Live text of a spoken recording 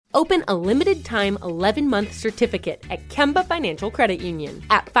Open a limited-time 11-month certificate at Kemba Financial Credit Union.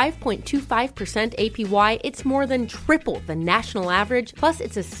 At 5.25% APY, it's more than triple the national average, plus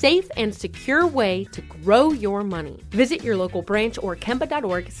it's a safe and secure way to grow your money. Visit your local branch or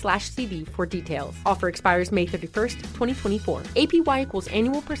kemba.org/CD for details. Offer expires May 31st, 2024. APY equals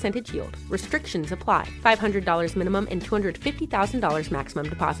annual percentage yield. Restrictions apply. $500 minimum and $250,000 maximum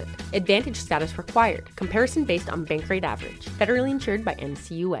deposit. Advantage status required. Comparison based on bank rate average. Federally insured by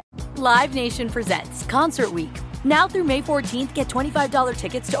NCUA. Live Nation presents Concert Week. Now through May 14th, get $25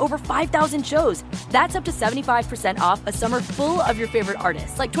 tickets to over 5,000 shows. That's up to 75% off a summer full of your favorite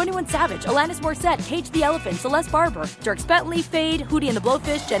artists like 21 Savage, Alanis Morissette, Cage the Elephant, Celeste Barber, Dierks Bentley, Fade, Hootie and the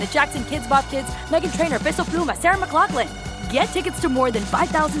Blowfish, Janet Jackson, Kidz Bop Kids, Meghan Trainor, Peso Pluma, Sarah McLachlan. Get tickets to more than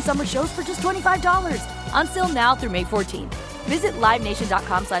 5,000 summer shows for just $25. Until now through May 14th. Visit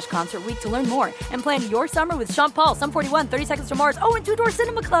LiveNation.com/Concert Week to learn more and plan your summer with Sean Paul, Sum 41, 30 Seconds to Mars, and Two Door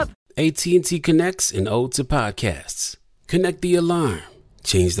Cinema Club. AT&T connects an ode to podcasts. Connect the alarm.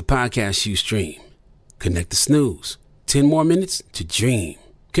 Change the podcast you stream. Connect the snooze. 10 more minutes to dream.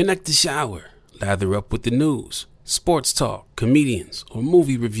 Connect the shower. Lather up with the news, sports talk, comedians, or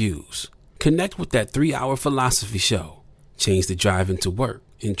movie reviews. Connect with that 3-hour philosophy show. Change the drive into work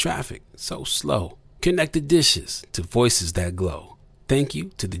in traffic so slow. Connect the dishes to voices that glow. Thank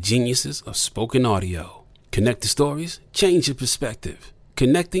you to the geniuses of spoken audio. Connect the stories, change your perspective.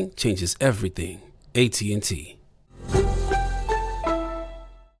 Connecting changes everything. AT&T.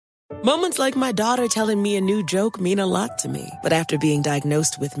 Moments like my daughter telling me a new joke mean a lot to me. But after being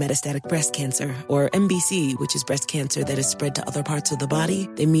diagnosed with metastatic breast cancer, or MBC, which is breast cancer that is spread to other parts of the body,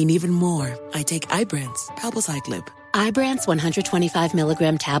 they mean even more. I take Ibrance, palbociclib. Ibrance 125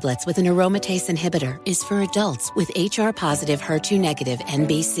 milligram tablets with an aromatase inhibitor is for adults with HR-positive, HER2-negative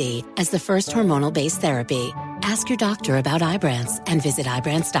MBC as the first hormonal-based therapy. Ask your doctor about Ibrance and visit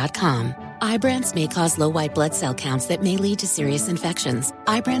Ibrance.com. Ibrance may cause low white blood cell counts that may lead to serious infections.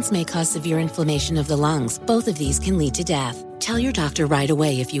 Ibrance may cause severe inflammation of the lungs. Both of these can lead to death. Tell your doctor right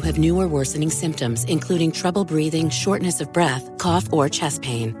away if you have new or worsening symptoms, including trouble breathing, shortness of breath, cough, or chest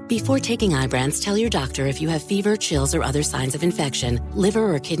pain. Before taking Ibrance, tell your doctor if you have fever, chills, or other signs of infection,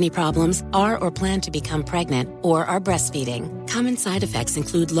 liver or kidney problems, are or plan to become pregnant, or are breastfeeding. Common side effects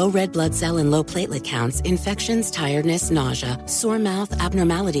include low red blood cell and low platelet counts, infections, tiredness, nausea, sore mouth,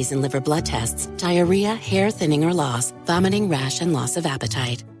 abnormalities in liver blood tests, diarrhea, hair thinning or loss, vomiting, rash, and loss of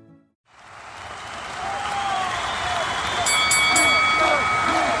appetite.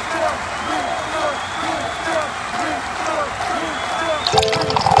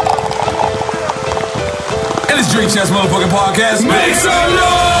 Drink Champs motherfucking podcast. Make some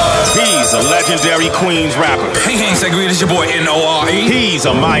noise! He's a legendary Queens rapper. Hey, Sagreed, it's your boy N.O.R.E. He's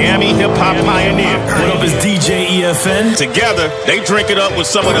a Miami hip-hop pioneer. What up, is DJ EFN? Together, they drink it up with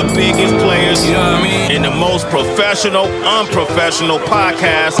some of the biggest players, you know what I mean? In the most professional, unprofessional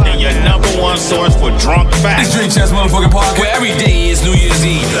podcast, and your #1 source for drunk facts. It's Drink Champs motherfucking podcast, where every day is New Year's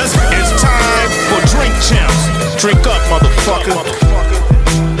Eve. Let's go. It's time for Drink Champs. Drink up, motherfucker.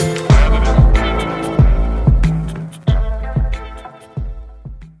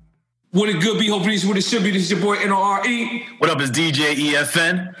 What it good be, hopefully it's what it should be. This is your boy N.O.R.E. What up, is DJ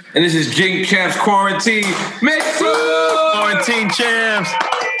EFN? And this is Drink Champs Quarantine. Make some Quarantine Champs.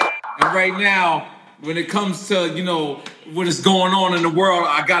 And right now, when it comes to, what is going on in the world,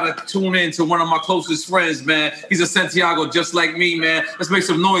 I gotta tune in to one of my closest friends, man. He's a Santiago just like me, man. Let's make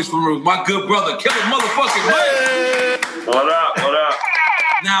some noise for my good brother, Killer motherfucking Mike. What up, what up?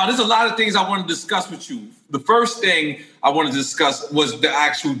 Now, there's a lot of things I want to discuss with you. The first thing I wanted to discuss was the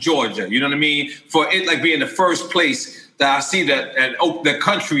actual Georgia. You know what I mean? For it like being the first place that I see that the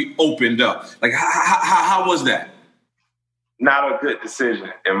country opened up. Like, how was that? Not a good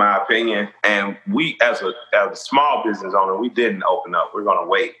decision, in my opinion. And we, as a small business owner, we didn't open up. We're going to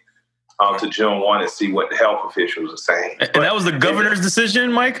wait to June 1 and see what the health officials are saying. And that was the governor's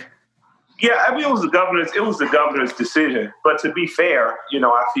decision, Mike? Yeah, I mean, it was the governor's decision. But to be fair,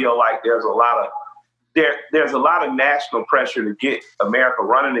 I feel like there's a lot of national pressure to get America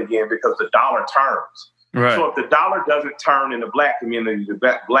running again because the dollar turns. Right. So if the dollar doesn't turn in the black community, the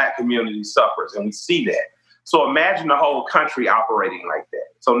black community suffers, and we see that. So imagine the whole country operating like that.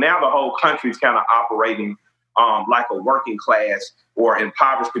 So now the whole country's kind of operating like a working class or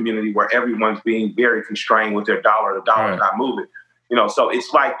impoverished community where everyone's being very constrained with their dollar. The dollar's not moving. So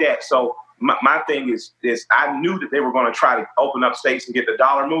it's like that. So my thing is I knew that they were going to try to open up states and get the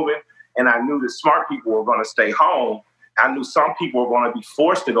dollar moving. And I knew that smart people were going to stay home. I knew some people were going to be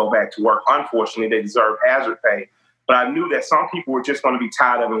forced to go back to work. Unfortunately, they deserve hazard pay. But I knew that some people were just going to be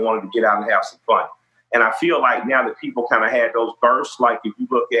tired of it and wanted to get out and have some fun. And I feel like now that people kind of had those bursts, like if you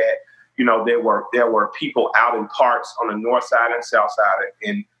look at, there were people out in parks on the north side and south side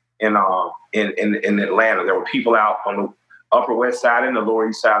in Atlanta. There were people out on the upper west side and the lower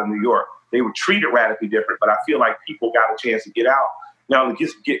east side of New York. They were treated radically different, but I feel like people got a chance to get out. Now, to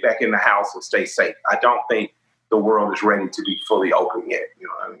just get back in the house and stay safe. I don't think the world is ready to be fully open yet. You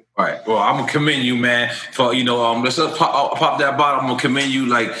know what I mean? All right. Well, I'm gonna commend you, man, for let's pop that bottom. I'm gonna commend you.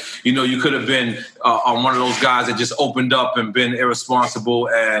 Like, you could have been one of those guys that just opened up and been irresponsible.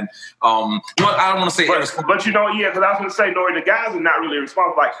 And I don't want to say irresponsible, but because I was gonna say, Nori, the guys are not really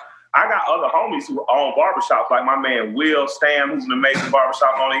irresponsible. Like, I got other homies who own barbershops, like my man Will Stam, who's an amazing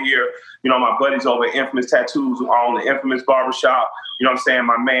barbershop owner here. My buddies over at Infamous Tattoos who own the Infamous Barbershop. You know what I'm saying?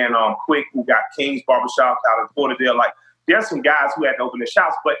 My man Quick, who got King's Barbershop out in Porterdale. Like, there's some guys who had to open their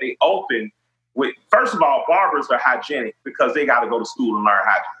shops, but they open with, first of all, barbers are hygienic because they got to go to school and learn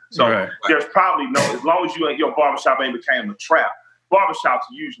hygiene. So there's probably as long as your barbershop ain't became a trap, barbershops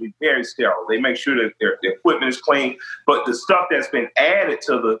are usually very sterile. They make sure that their equipment is clean. But the stuff that's been added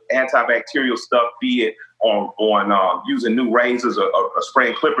to the antibacterial stuff, be it on using new razors or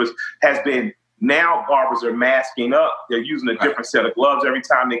spraying clippers, has been, now barbers are masking up. They're using a different set of gloves every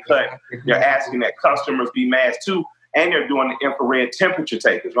time they cut. They're asking that customers be masked too. And they're doing the infrared temperature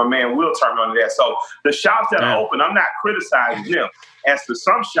takers. My man Will turned on to that. So the shops that are open, I'm not criticizing them. As to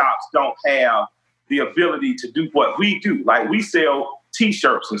some shops don't have the ability to do what we do. Like, we sell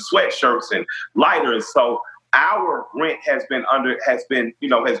T-shirts and sweatshirts and lighters. So our rent has been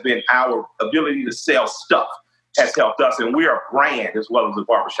our ability to sell stuff has helped us. And we're a brand as well as a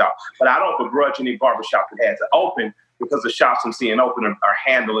barbershop. But I don't begrudge any barbershop that has to open, because the shops I'm seeing open are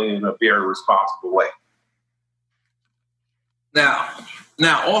handling it in a very responsible way. Now,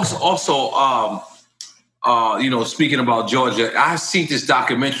 also, speaking about Georgia, I've seen this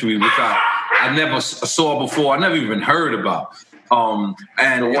documentary, which I never saw before. I never even heard about.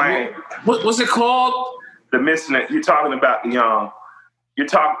 What's it called? The Missing. You're talking about You're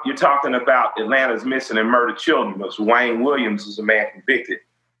talking about Atlanta's missing and murdered children. Because Wayne Williams is a man convicted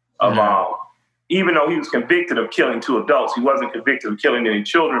of, even though he was convicted of killing 2 adults, he wasn't convicted of killing any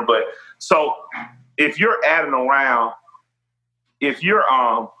children. But so if you're adding around. If you're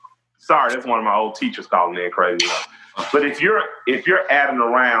sorry, that's one of my old teachers calling me crazy. But if you're adding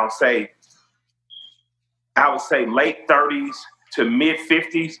around, say, I would say late 30s to mid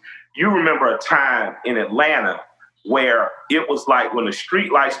 50s, you remember a time in Atlanta where it was like when the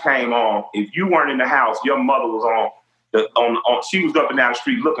street lights came on, if you weren't in the house, your mother was she was up and down the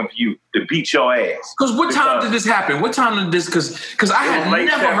street looking for you to beat your ass. Because what time did this happen? What time did this? Because I had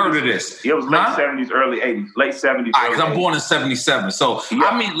never heard of this. It was late 70s, early 80s, late 70s. Because I'm born in 77. So, yeah.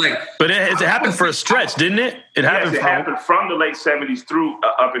 I mean, like... But it happened for a stretch, didn't it? It happened from the late 70s through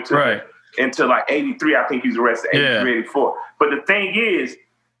up into like 83. I think he was arrested, 83, 84. But the thing is,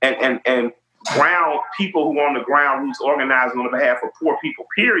 and ground people who on the ground roots organizing on behalf of poor people,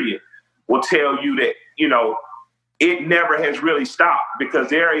 period, will tell you that, it never has really stopped,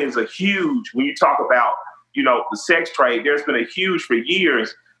 because there is a huge, when you talk about, the sex trade, there's been a huge, for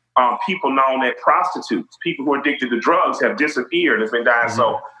years, people known that prostitutes, people who are addicted to drugs have disappeared, has been dying. Mm-hmm.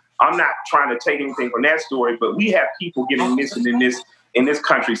 So I'm not trying to take anything from that story, but we have people getting missing in this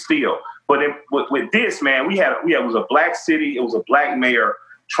country still. But with this, man, it was a black city, it was a black mayor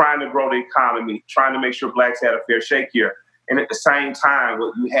trying to grow the economy, trying to make sure blacks had a fair shake here. And at the same time,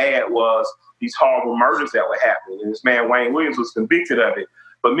 what you had was these horrible murders that were happening. And this man, Wayne Williams, was convicted of it.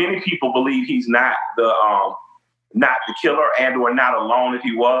 But many people believe he's not the killer and or not alone if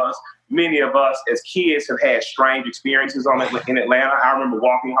he was. Many of us as kids have had strange experiences in Atlanta. I remember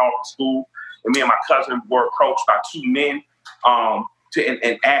walking home from school, and me and my cousin were approached by 2 men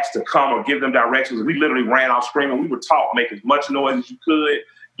and asked to come or give them directions. We literally ran out screaming. We were taught, make as much noise as you could,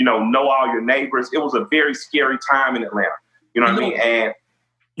 know all your neighbors. It was a very scary time in Atlanta. You know what I mean?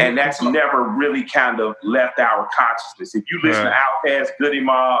 And that's never really kind of left our consciousness. If you listen to Outkast, Goody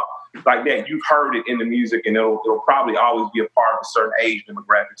Mob, like that, you've heard it in the music, and it'll probably always be a part of a certain age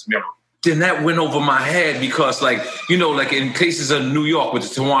demographics memory. Then that went over my head because, like in cases of New York with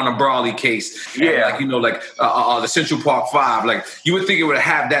the Tawana Brawley case, and the Central Park 5, like you would think it would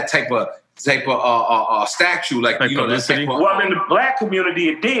have that type of statue, like publicity. Well, in the black community,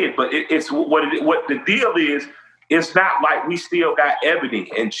 it did, but it's what the deal is. It's not like we still got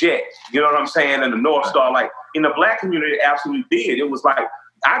Ebony and Jet, you know what I'm saying, and the North Star. Like in the black community, it absolutely did. It was like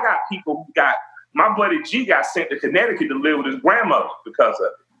I got people who my buddy G got sent to Connecticut to live with his grandmother because of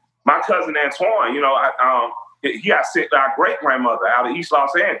it. My cousin Antoine, he got sent to our great grandmother out of East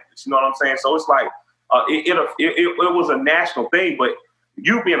Los Angeles. You know what I'm saying? So it's like it was a national thing. But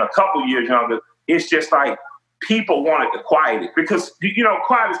you being a couple years younger, it's just like people wanted to quiet it because,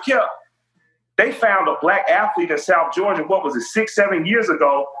 quiet is kept. They found a black athlete in South Georgia, 6-7 years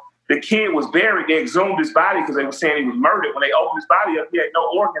ago. The kid was buried. They exhumed his body because they were saying he was murdered. When they opened his body up, he had no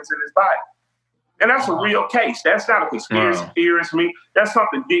organs in his body. And that's a real case. That's not a conspiracy theory to me. That's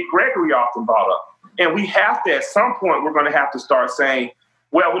something Dick Gregory often brought up. And we have to, at some point, we're going to have to start saying,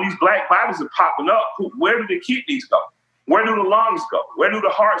 well, when these black bodies are popping up, where do the kidneys go? Where do the lungs go? Where do the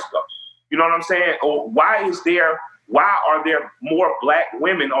hearts go? You know what I'm saying? Or why are there more black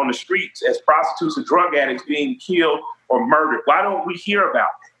women on the streets as prostitutes and drug addicts being killed or murdered? Why don't we hear about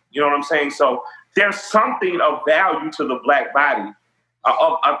it? You know what I'm saying? So there's something of value to the black body,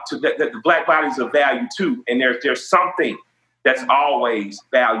 the black body's of value too. And there's something that's always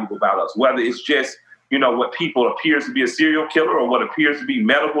valuable about us, whether it's just, what people appears to be a serial killer or what appears to be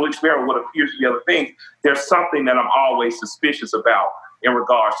medical experiment, or what appears to be other things. There's something that I'm always suspicious about in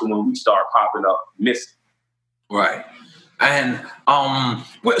regards to when we start popping up missing. Right. And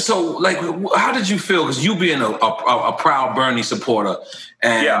so, like, how did you feel? Because you being a proud Bernie supporter,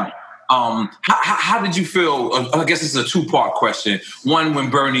 and how did you feel? I guess it's a two-part question. One, when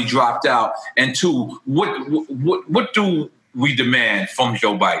Bernie dropped out, and two, what do we demand from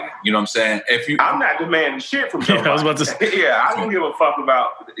Joe Biden? You know what I'm saying? I'm not demanding shit from Joe Biden. I was about to say. I don't give a fuck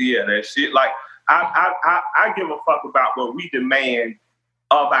about that shit. Like I give a fuck about what we demand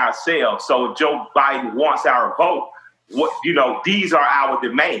of ourselves. So if Joe Biden wants our vote, these are our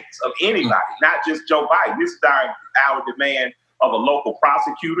demands of anybody, not just Joe Biden. This is our demand of a local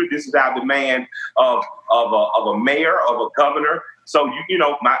prosecutor. This is our demand of a mayor, of a governor. So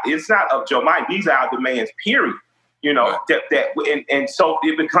it's not of Joe Biden. These are our demands. Period. And so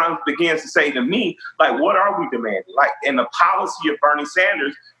it begins to say to me, like, what are we demanding? Like, and the policy of Bernie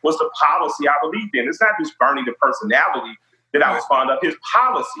Sanders was the policy I believed in. It's not just Bernie, the personality that I was fond of. His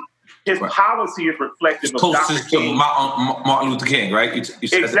policy. His policy is reflective of Dr. King. Martin Luther King, right?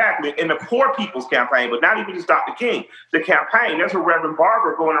 Exactly. In the Poor People's Campaign, but not even just Dr. King. The campaign, there's a Reverend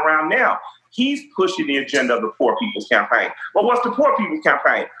Barber going around now. He's pushing the agenda of the Poor People's Campaign. Well, what's the Poor People's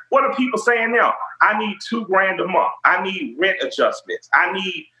Campaign? What are people saying now? I need $2,000 a month. I need rent adjustments. I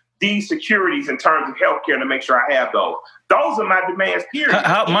need these securities in terms of healthcare to make sure I have those. Those are my demands, period.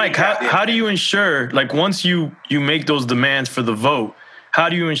 Mike, how do you ensure, like, once you make those demands for the vote, how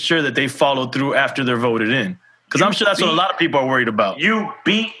do you ensure that they follow through after they're voted in? Because I'm sure that's what a lot of people are worried about. You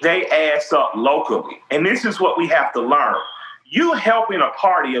beat their ass up locally. And this is what we have to learn. You helping a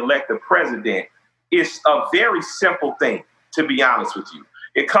party elect a president is a very simple thing, to be honest with you.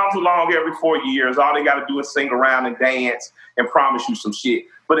 It comes along every 4 years. All they got to do is sing around and dance and promise you some shit.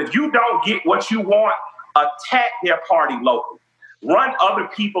 But if you don't get what you want, attack their party locally. Run other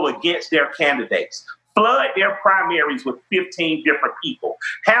people against their candidates. Flood their primaries with 15 different people.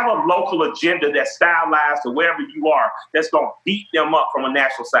 Have a local agenda that's stylized to wherever you are that's going to beat them up from a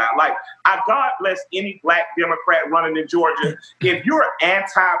national side. Like, God bless any black Democrat running in Georgia. If you're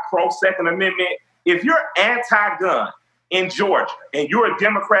anti-pro-Second Amendment, if you're anti-gun in Georgia and you're a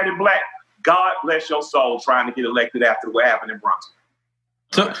Democrat and black, God bless your soul trying to get elected after what happened in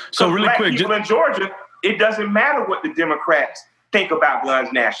Brunswick. So really black quick. People in Georgia, it doesn't matter what the Democrats think about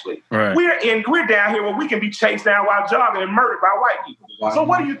guns nationally. Right. We're down here where we can be chased down while jogging and murdered by white people. Wow. So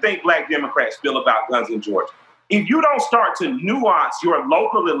what do you think black Democrats feel about guns in Georgia? If you don't start to nuance your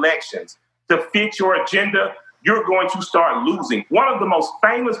local elections to fit your agenda, you're going to start losing. One of the most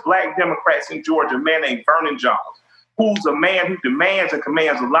famous black Democrats in Georgia, a man named Vernon Jones, who's a man who demands and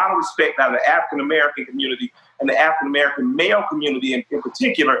commands a lot of respect out of the African-American community and the African-American male community in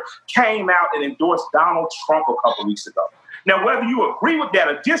particular, came out and endorsed Donald Trump a couple weeks ago. Now, whether you agree with that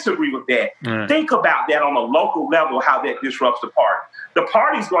or disagree with that, think about that on a local level, how that disrupts the party. The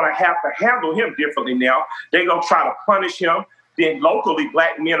party's going to have to handle him differently now. They're going to try to punish him. Then locally,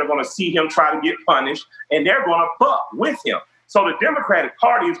 black men are going to see him try to get punished, and they're going to fuck with him. So the Democratic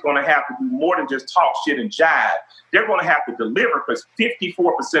Party is going to have to do more than just talk shit and jive. They're going to have to deliver, because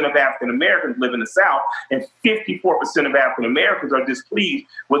 54% of African Americans live in the South, and 54% of African Americans are displeased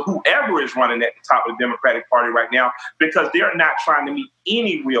with whoever is running at the top of the Democratic Party right now, because they're not trying to meet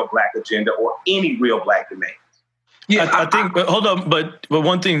any real black agenda or any real black demands. Yeah, I think. But hold on. But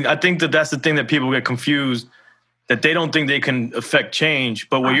one thing, I think that's the thing that people get confused, that they don't think they can affect change.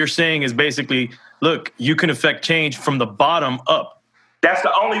 But what you're saying is basically, look, you can affect change from the bottom up. That's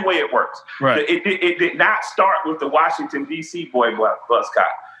the only way it works. Right. It did not start with the Washington, D.C. bus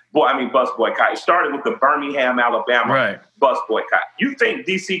boycott. It started with the Birmingham, Alabama bus boycott. You think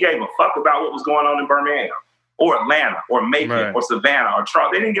D.C. gave a fuck about what was going on in Birmingham or Atlanta or Macon or Savannah or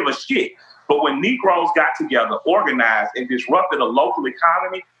Charlotte? They didn't give a shit. But when Negroes got together, organized, and disrupted a local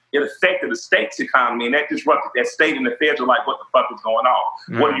economy, it affected the state's economy, and that disrupted that state, and the feds are like, what the fuck is going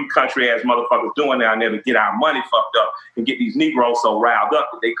on? What are you country-ass motherfuckers doing down there to get our money fucked up and get these Negroes so riled up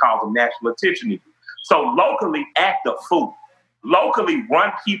that they cause them national attention? So locally, act a fool. Locally,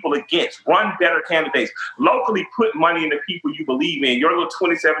 run people against, run better candidates. Locally, put money in the people you believe in. Your little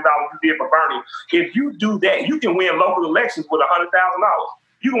 $27 you did for Bernie. If you do that, you can win local elections with $100,000.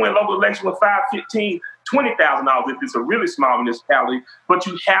 You can win local elections with $5,000, $15,000, $20,000 if it's a really small municipality. But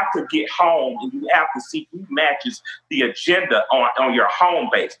you have to get home and you have to see who matches the agenda on your home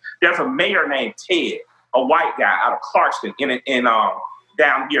base. There's a mayor named Ted, a white guy out of Clarkston in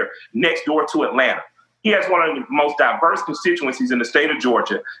down here next door to Atlanta. He has one of the most diverse constituencies in the state of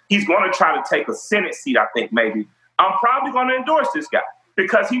Georgia. He's going to try to take a Senate seat, I think, maybe. I'm probably going to endorse this guy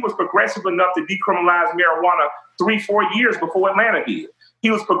because he was progressive enough to decriminalize marijuana 3-4 years before Atlanta did. He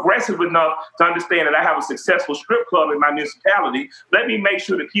was progressive enough to understand that I have a successful strip club in my municipality. Let me make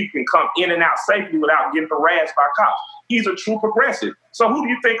sure that people can come in and out safely without getting harassed by cops. He's a true progressive. So who do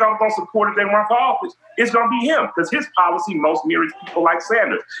you think I'm going to support if they run for office? It's going to be him because his policy most mirrors people like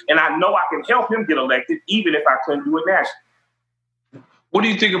Sanders. And I know I can help him get elected even if I couldn't do it nationally. What do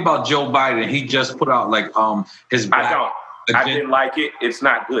you think about Joe Biden? He just put out his black agenda. I didn't like it. It's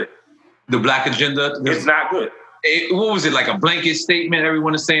not good. The black agenda? It's not good. What was it, like a blanket statement?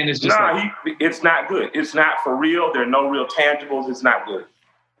 Everyone is saying it's just it's not good. It's not for real. There are no real tangibles. It's not good.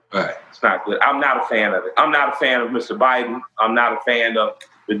 Right. It's not good. I'm not a fan of it. I'm not a fan of Mr. Biden. I'm not a fan of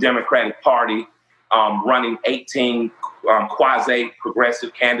the Democratic Party running 18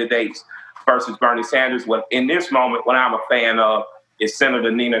 quasi-progressive candidates versus Bernie Sanders. What in this moment, what I'm a fan of is Senator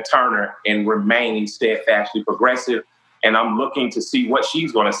Nina Turner and remaining steadfastly progressive. And I'm looking to see what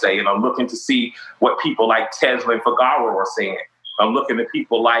she's going to say. And I'm looking to see what people like Tesla and Figaro are saying. I'm looking at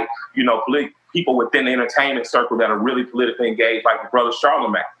people like, people within the entertainment circle that are really politically engaged, like the brother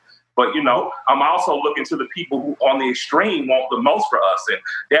Charlemagne. But, I'm also looking to the people who on the extreme want the most for us. And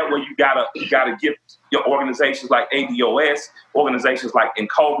that way you gotta give your organizations like ADOS, organizations like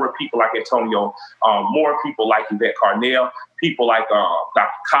NCOBRA, people like Antonio Moore, people like Yvette Carnell, people like Dr.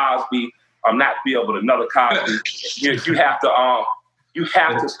 Cosby, not be able to another Cosby. You have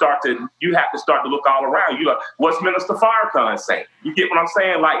to start to look all around. You like, what's Minister Farrakhan saying? You get what I'm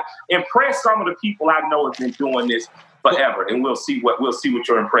saying? Like, impress some of the people I know have been doing this forever, and we'll see what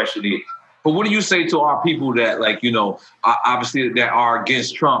your impression is. But what do you say to our people that, obviously that are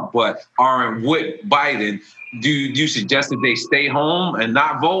against Trump but aren't with Biden? Do you suggest that they stay home and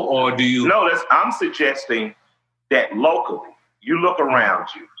not vote, or do you? No, I'm suggesting that locally, you look around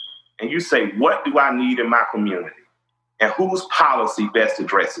you and you say, what do I need in my community? And whose policy best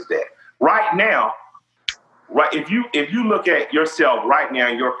addresses that? Right now, if you look at yourself right now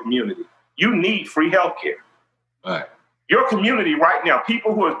in your community, you need free health care. Right. Your community right now,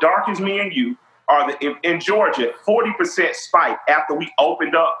 people who are as dark as me and you, are in Georgia, 40% spike after we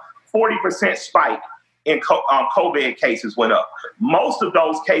opened up, 40% spike in COVID cases went up. Most of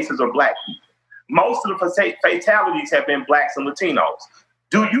those cases are Black people. Most of the fatalities have been Blacks and Latinos.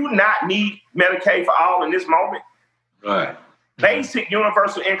 Do you not need Medicaid for all in this moment? Right. Basic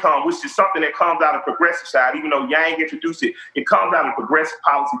universal income, which is something that comes out of the progressive side, even though Yang introduced it, it comes out of progressive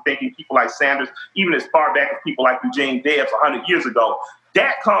policy thinking, people like Sanders, even as far back as people like Eugene Debs 100 years ago.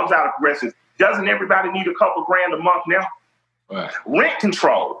 That comes out of progressive. Doesn't everybody need a couple grand a month now? Right. Rent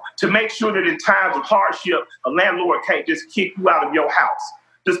control to make sure that in times of hardship, a landlord can't just kick you out of your house.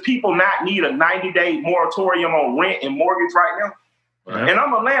 Does people not need a 90-day moratorium on rent and mortgage right now? Right. And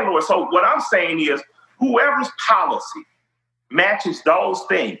I'm a landlord. So what I'm saying is whoever's policy matches those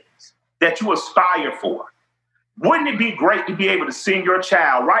things that you aspire for. Wouldn't it be great to be able to send your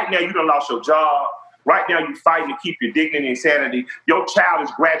child? Right now, you done lost your job. Right now, you're fighting to keep your dignity and sanity. Your child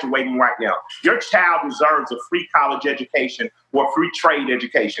is graduating right now. Your child deserves a free college education or a free trade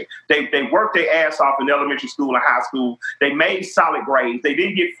education. They worked their ass off in elementary school and high school. They made solid grades. They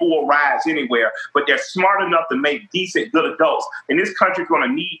didn't get full rides anywhere, but they're smart enough to make decent, good adults. And this country's going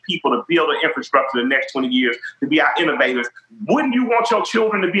to need people to build an infrastructure in the next 20 years to be our innovators. Wouldn't you want your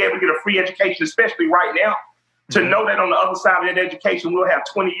children to be able to get a free education, especially right now? To know that on the other side of that education, we'll have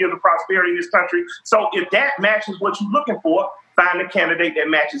 20 years of prosperity in this country. So if that matches what you're looking for, find a candidate that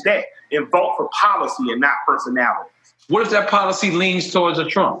matches that and vote for policy and not personality. What if that policy leans towards a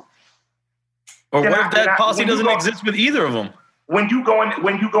Trump? Or what if that policy doesn't exist with either of them? When you go in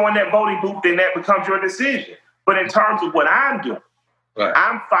that voting booth, then that becomes your decision. But in terms of what I'm doing, right,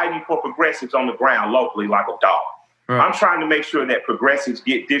 I'm fighting for progressives on the ground locally like a dog. Right. I'm trying to make sure that progressives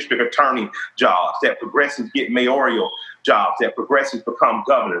get district attorney jobs, that progressives get mayoral jobs, that progressives become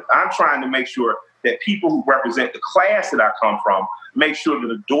governors. I'm trying to make sure that people who represent the class that I come from make sure that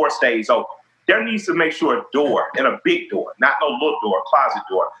the door stays open. There needs to make sure a door, and a big door, not no little door, closet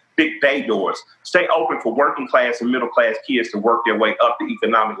door, big bay doors, stay open for working class and middle class kids to work their way up the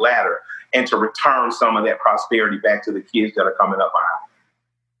economic ladder and to return some of that prosperity back to the kids that are coming up behind.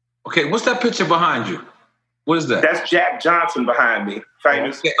 Okay, what's that picture behind you? What is that? That's Jack Johnson behind me,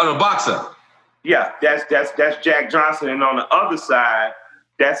 famous. Oh, the boxer. Yeah, that's Jack Johnson, and on the other side,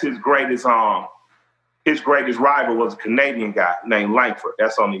 that's his greatest rival was a Canadian guy named Langford.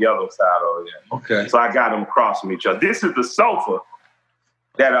 That's on the other side over there. Okay. So I got them across from each other. This is the sofa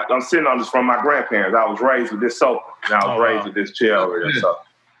that I'm sitting on. This from my grandparents. I was raised with this sofa, and I was raised with this chair over there. So,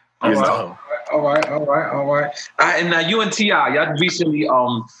 All right. And now you and T.I., y'all recently,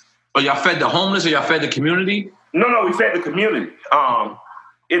 or y'all fed the homeless, or y'all fed the community? No, we fed the community.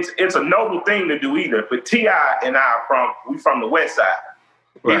 It's a noble thing to do either. But T.I. and I we from the West Side.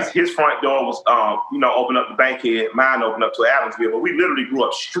 Right. His front door was, open up to Bankhead. Mine opened up to Adamsville. But we literally grew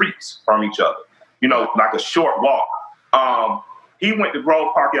up streets from each other, like a short walk. He went to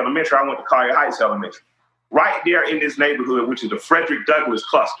Grove Park Elementary. I went to Collier Heights Elementary. Right there in this neighborhood, which is the Frederick Douglass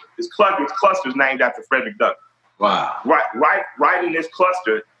cluster. This cluster is named after Frederick Douglass. Wow. Right in this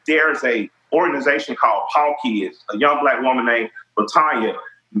cluster, there's a organization called Paw Kids. A young black woman named Latanya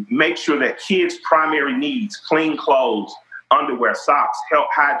makes sure that kids' primary needs, clean clothes, underwear, socks, health,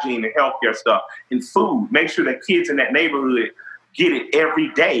 hygiene, and healthcare stuff, and food. Make sure that kids in that neighborhood get it every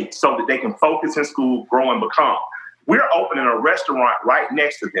day so that they can focus in school, grow, and become. We're opening a restaurant right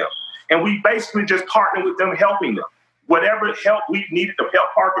next to them. And we basically just partner with them, helping them. Whatever help we needed to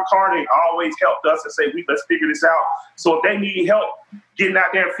help park a car, they always helped us and say, let's figure this out. So if they need help getting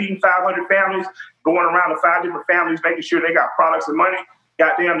out there and feeding 500 families, going around to 5 different families, making sure they got products and money,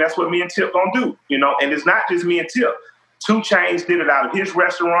 goddamn, that's what me and Tip gonna do. And it's not just me and Tip. 2 Chainz did it out of his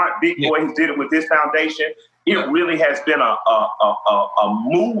restaurant. Big Boy did it with this foundation. It really has been a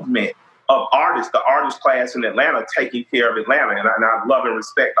movement of artists, the artist class in Atlanta taking care of Atlanta. And I love and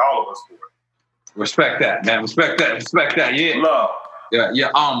respect all of us for it. Respect that, man. Respect that. Yeah. Love. Yeah.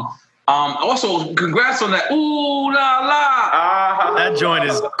 Also, congrats on that. Ooh la la. That joint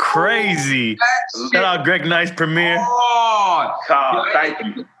is crazy. Shout out Greg Nice premiere.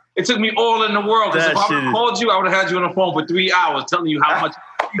 Thank you. It took me all in the world, because if I would have called you, I would have had you on the phone for 3 hours telling you how much.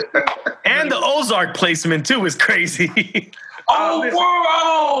 And the Ozark placement, too, is crazy.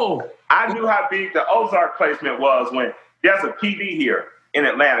 Whoa! I knew how big the Ozark placement was when there's a PD here in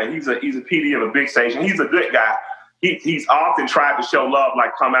Atlanta. He's a PD of a big station. He's a good guy. He's often tried to show love,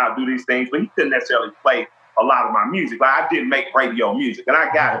 like come out, do these things, but he couldn't necessarily play a lot of my music. Like I didn't make radio music, and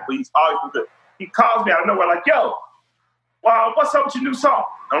I got it, but he's always been good. He calls me out of nowhere like, yo, well, what's up with your new song?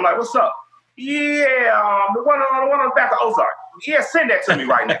 And I'm like, what's up? Yeah, the one on the back of Ozark. Yeah, send that to me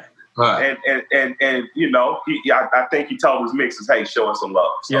right now. Right. And I think he told his mixes, hey, show us some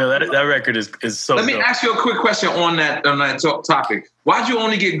love. So, yeah, that record is so Let me ask you a quick question on that topic. Why'd you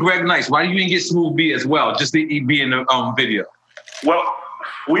only get Greg Nice? Why didn't you get Smooth B as well, just to be in the video? Well,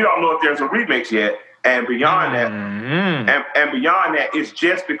 we don't know if there's a remix yet. And beyond that, and beyond that, it's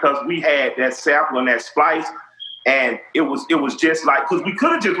just because we had that sample and that splice. And it was just like, because we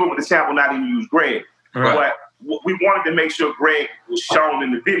could have just went with the sample, not even used Greg. Right. But we wanted to make sure Greg was shown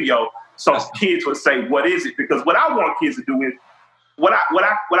in the video so kids would say, what is it? Because what I want kids to do is, what I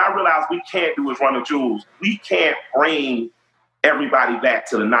realize we can't do is run the jewels. We can't bring everybody back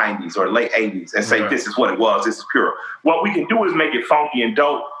to the 90s or late 80s and say, this is what it was, this is pure. What we can do is make it funky and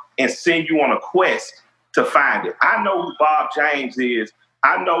dope and send you on a quest to find it. I know who Bob James is.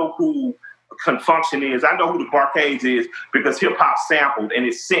 I know who Confunction is. I know who the Barcades is because hip-hop sampled and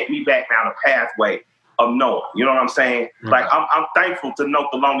it sent me back down a pathway of knowing. You know what I'm saying? Like, I'm thankful to Note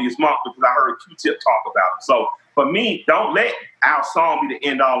the Loneliest Monk because I heard Q-Tip talk about it. So for me, don't let our song be the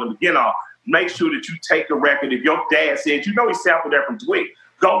end all and begin all. Make sure that you take the record. If your dad said, he sampled that from Dwick,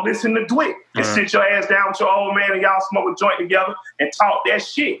 go listen to Dwick and sit your ass down with your old man and y'all smoke a joint together and talk that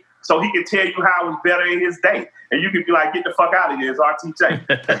shit so he can tell you how it was better in his day. And you can be like, get the fuck out of here, it's RTJ.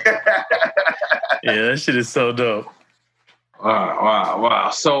 Yeah, that shit is so dope.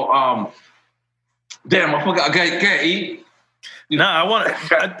 Wow. So, damn, I forgot. Okay, E. No,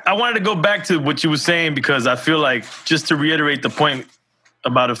 I wanted to go back to what you were saying because I feel like, just to reiterate the point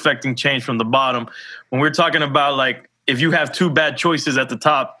about affecting change from the bottom, when we're talking about, like, if you have 2 bad choices at the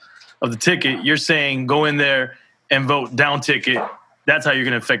top of the ticket, you're saying go in there and vote down ticket. That's how you're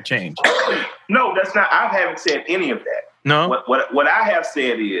going to affect change. No, that's not. I haven't said any of that. No? What I have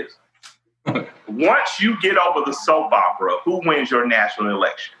said is, once you get over the soap opera, who wins your national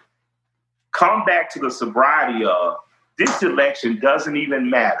election? Come back to the sobriety of, this election doesn't even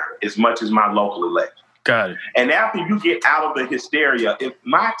matter as much as my local election. Got it. And after you get out of the hysteria, if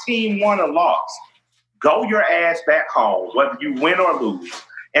my team won or lost, go your ass back home, whether you win or lose,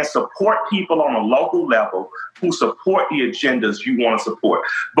 and support people on a local level who support the agendas you want to support.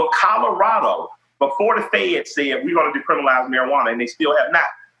 But Colorado, before the feds said we're going to decriminalize marijuana, and they still have not,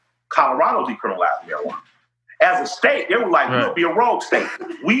 Colorado decriminalized marijuana. As a state, they were like, we'll be a rogue state.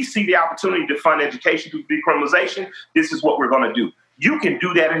 We see the opportunity to fund education through decriminalization. This is what we're going to do. You can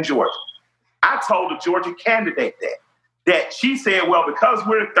do that in Georgia. I told the Georgia candidate that she said, well, because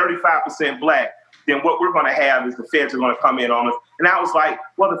we're 35% black, then what we're going to have is the feds are going to come in on us. And I was like,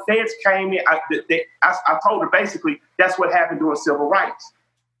 well, the feds came in. I told her basically that's what happened during civil rights.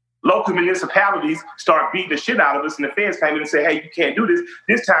 Local municipalities start beating the shit out of us, and the feds came in and say, hey, you can't do this.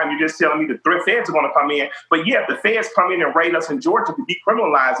 This time you're just telling me the feds are going to come in. But yeah, if the feds come in and raid us in Georgia to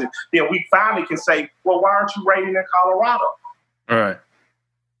decriminalize it, then we finally can say, well, why aren't you raiding in Colorado? All right.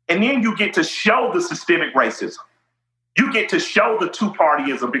 And then you get to show the systemic racism. You get to show the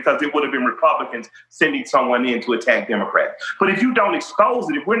two-partyism, because it would have been Republicans sending someone in to attack Democrats. But if you don't expose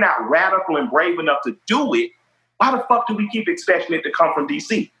it, if we're not radical and brave enough to do it, why the fuck do we keep expecting it to come from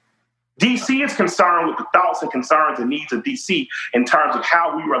D.C.? D.C. is concerned with the thoughts and concerns and needs of D.C. in terms of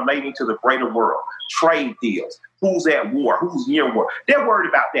how we relating to the greater world, trade deals, who's at war, who's near war. They're worried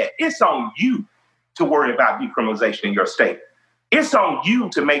about that. It's on you to worry about decriminalization in your state. It's on you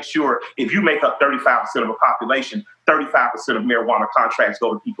to make sure if you make up 35% of a population, 35% of marijuana contracts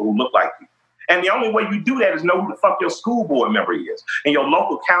go to people who look like you. And the only way you do that is know who the fuck your school board member is, and your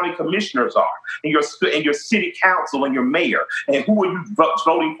local county commissioners are, and your city council and your mayor, and who are you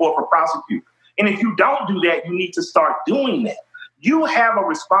voting for prosecutor. And if you don't do that, you need to start doing that. You have a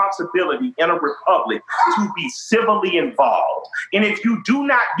responsibility in a republic to be civilly involved. And if you do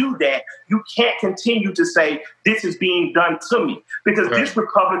not do that, you can't continue to say, this is being done to me, because this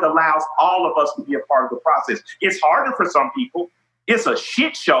republic allows all of us to be a part of the process. It's harder for some people. It's a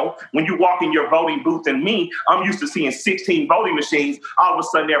shit show when you walk in your voting booth, and I'm used to seeing 16 voting machines. All of a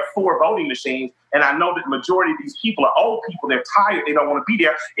sudden, there are 4 voting machines. And I know that the majority of these people are old people. They're tired. They don't want to be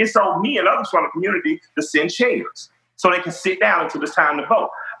there. It's on me and others from the community to send chairs so they can sit down until it's time to vote.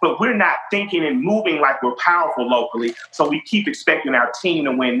 But we're not thinking and moving like we're powerful locally. So we keep expecting our team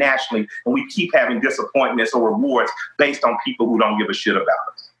to win nationally, and we keep having disappointments or rewards based on people who don't give a shit about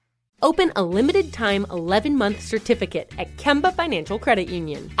us. Open a limited-time 11-month certificate at Kemba Financial Credit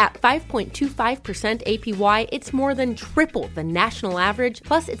Union. At 5.25% APY, it's more than triple the national average,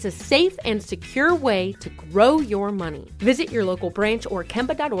 plus it's a safe and secure way to grow your money. Visit your local branch or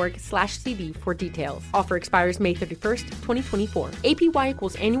kemba.org/CD for details. Offer expires May 31st, 2024. APY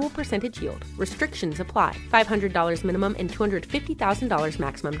equals annual percentage yield. Restrictions apply. $500 minimum and $250,000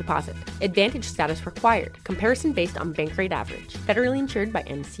 maximum deposit. Advantage status required. Comparison based on bank rate average. Federally insured by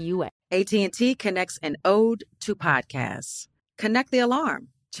NCUA. AT&T connects an ode to podcasts. Connect the alarm.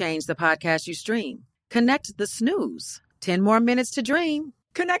 Change the podcast you stream. Connect the snooze. 10 more minutes to dream.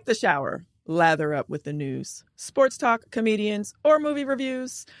 Connect the shower. Lather up with the news. Sports talk, comedians, or movie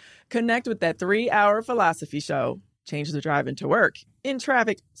reviews. Connect with that 3-hour philosophy show. Change the drive into work in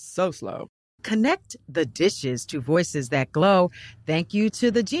traffic so slow. Connect the dishes to voices that glow. Thank you to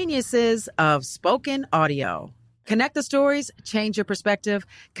the geniuses of spoken audio. Connect the stories, change your perspective.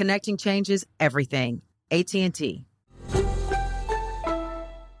 Connecting changes everything. AT&T.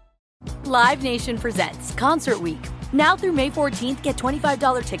 Live Nation presents Concert Week. Now through May 14th, get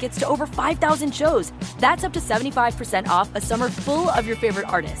 $25 tickets to over 5,000 shows. That's up to 75% off a summer full of your favorite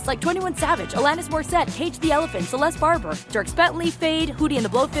artists like 21 Savage, Alanis Morissette, Cage the Elephant, Celeste Barber, Dierks Bentley, Fade, Hootie and the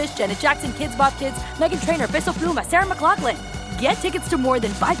Blowfish, Janet Jackson, Kidz Bop Kids, Meghan Trainor, Bissell Pluma, Sarah McLachlan. Get tickets to more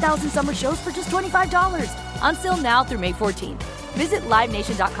than 5,000 summer shows for just $25. Until now through May 14th. Visit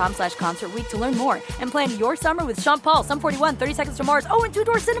LiveNation.com/Concert Week to learn more and plan your summer with Sean Paul, Sum 41, 30 Seconds to Mars, and Two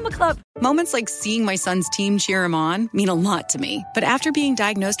Door Cinema Club. Moments like seeing my son's team cheer him on mean a lot to me. But after being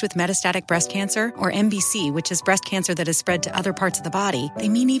diagnosed with metastatic breast cancer, or MBC, which is breast cancer that has spread to other parts of the body, they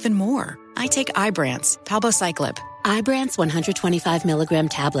mean even more. I take Ibrance, palbociclib. Ibrance 125 milligram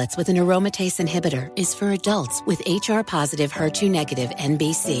tablets with an aromatase inhibitor is for adults with HR-positive, HER2-negative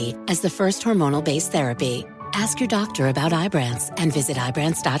MBC as the first hormonal-based therapy. Ask your doctor about Ibrance and visit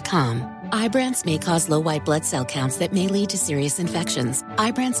Ibrance.com. Ibrance may cause low white blood cell counts that may lead to serious infections.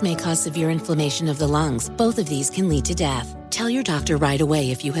 Ibrance may cause severe inflammation of the lungs. Both of these can lead to death. Tell your doctor right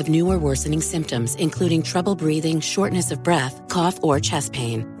away if you have new or worsening symptoms, including trouble breathing, shortness of breath, cough, or chest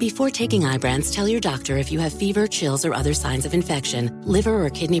pain. Before taking Ibrance, tell your doctor if you have fever, chills, or other signs of infection, liver or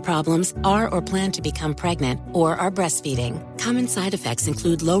kidney problems, are or plan to become pregnant, or are breastfeeding. Common side effects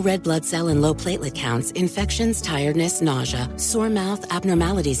include low red blood cell and low platelet counts, infections, tiredness, nausea, sore mouth,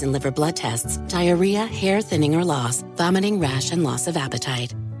 abnormalities in liver blood tests, diarrhea, hair thinning or loss, vomiting, rash, and loss of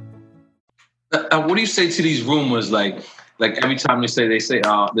appetite. What do you say to these rumors? Like every time they say, there's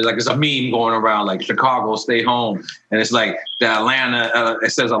like it's a meme going around, like Chicago, stay home, and it's like the Atlanta.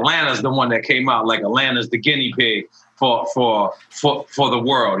 It says Atlanta's the one that came out, like Atlanta's the guinea pig for the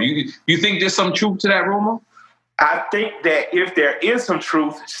world. You think there's some truth to that rumor? I think that if there is some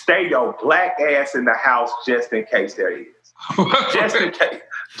truth, stay your black ass in the house just in case there is.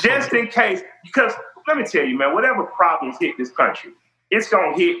 Just in case. Because let me tell you, man, whatever problems hit this country, it's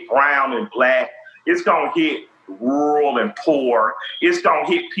going to hit brown and black. It's going to hit rural and poor. It's going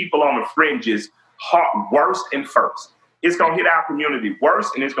to hit people on the fringes worst and first. It's going to hit our community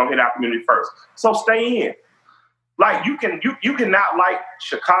worst, and it's going to hit our community first. So stay in. Like you cannot like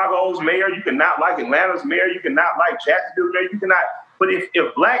Chicago's mayor, you cannot like Atlanta's mayor, you cannot like Jacksonville's mayor, you cannot. But if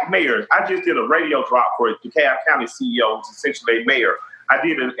black mayors, I just did a radio drop for DeKalb County CEO, who's essentially a mayor. I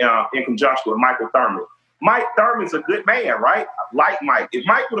did it in conjunction with Michael Thurman. Mike Thurman's a good man, right? I like Mike. If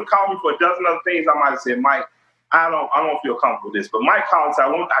Mike would have called me for a dozen other things, I might have said, Mike, I don't feel comfortable with this. But Mike called and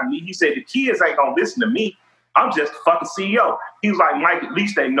said, he said, the kids ain't gonna listen to me. I'm just a fucking CEO. He was like, Mike, at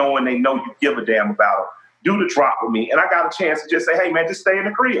least they know you give a damn about them. Do the drop with me. And I got a chance to just say, hey, man, just stay in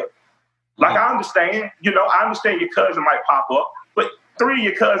the crib. Like, I understand, I understand your cousin might pop up, but 3 of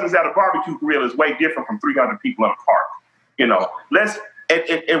your cousins at a barbecue grill is way different from 300 people in a park. And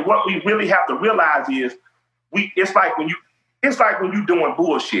what we really have to realize is it's like when you doing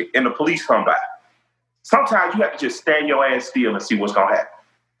bullshit and the police come by. Sometimes you have to just stand your ass still and see what's going to happen.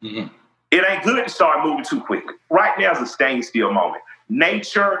 Mm-hmm. It ain't good to start moving too quickly. Right now is a stand still moment.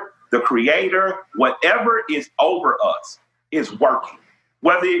 Nature, the creator, whatever is over us is working.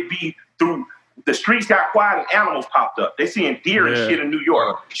 Whether it be through the streets got quiet and animals popped up. They seeing deer and shit in New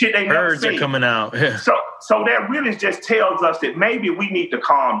York. Shit they never seen. Birds are coming out. Yeah. So that really just tells us that maybe we need to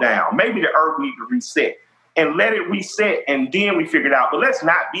calm down. Maybe the earth needs to reset and let it reset, and then we figure it out. But let's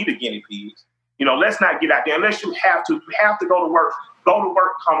not be the guinea pigs. Let's not get out there unless you have to. You have to go to work. Go to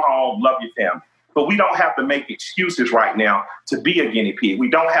work, come home, love your family. But we don't have to make excuses right now to be a guinea pig. We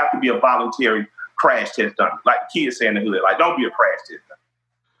don't have to be a voluntary crash test dummy. Like the kids say in the hood, like, don't be a crash test dummy.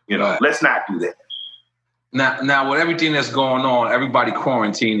 Right. Let's not do that. Now, with everything that's going on, everybody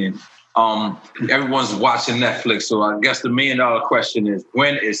quarantining, everyone's watching Netflix. So I guess the $1 million question is,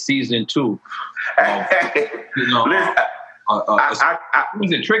 when is season 2? Is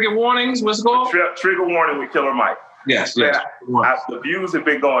it trigger warnings? What's it called? Trigger warning with Killer Mike. Yes. The views have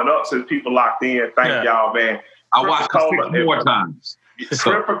been going up since people locked in. Thank y'all, man. I watched it 6 more times.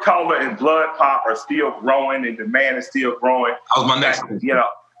 Stripper Cola and Blood Pop are still growing, and demand is still growing. That was my next one.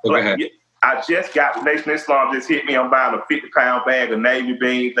 I just got Nation of Islam just hit me. I'm buying a 50-pound bag of Navy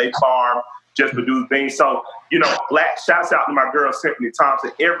beans. They farm, just produce beans. So, Black, shouts out to my girl, Symphony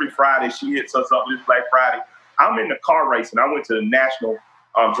Thompson. Every Friday, she hits us up with Black Friday. I'm in the car racing. I went to the National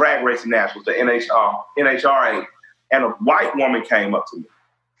Drag Racing Nationals, the NHRA, and a white woman came up to me.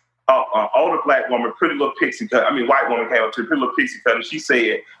 An older black woman, pretty little pixie cut. White woman came up to me, pretty little pixie cut, and she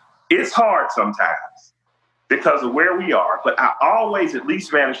said, it's hard sometimes because of where we are, but I always at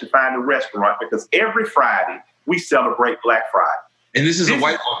least manage to find a restaurant because every Friday we celebrate Black Friday. And this is a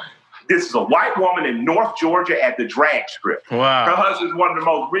white woman? This is a white woman in North Georgia at the Drag Strip. Wow. Her husband's one of the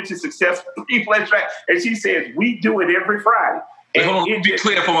most rich and successful people at drag. And she says, we do it every Friday. Wait, hold on, be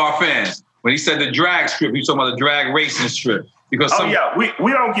clear from our fans. When he said the drag strip, he's talking about the drag racing strip. Because we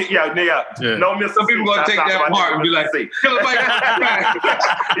don't get, no Mississippi. Some people going to take that part and be like, Killer Mike.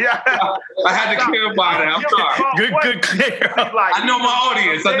 I had to clear about that. I'm sorry. Good clear. I know my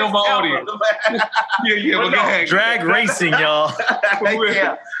audience. Well, go ahead. Drag racing, y'all.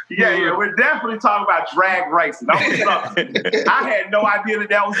 We're definitely talking about drag racing. I had no idea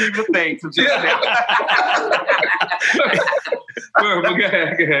that was even a thing to just now. Go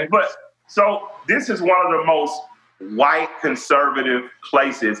ahead. But so this is one of the most white conservative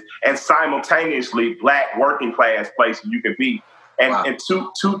places and simultaneously Black working class places you can be. And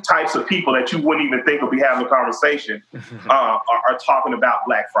two types of people that you wouldn't even think would be having a conversation are talking about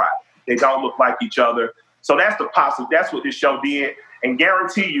Black Friday. They don't look like each other. So that's that's what this show did. And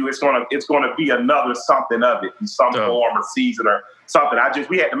guarantee you it's gonna be another something of it in some form or season or something.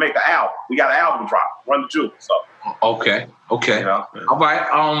 We had to make an album. We got an album drop, Run the Jewels. So Okay. You know? All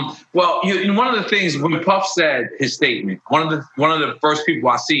right. Well, one of the things when Puff said his statement, one of the first people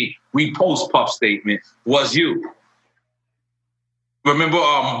I see repost Puff's statement was you. Remember?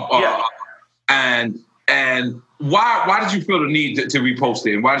 And why did you feel the need to repost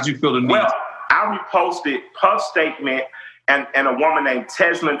it? And why did you feel the need? Well, I reposted Puff's statement and a woman named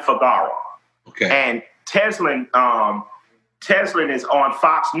Teslin Figaro. Okay. And Teslin is on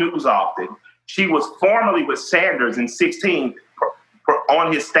Fox News often. She was formerly with Sanders in 2016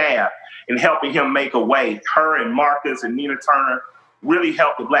 on his staff and helping him make a way. Her and Marcus and Nina Turner really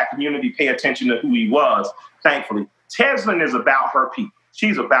helped the Black community pay attention to who he was, thankfully. Teslin is about her people.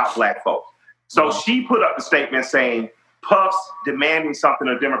 She's about Black folks. So she put up a statement saying Puff's demanding something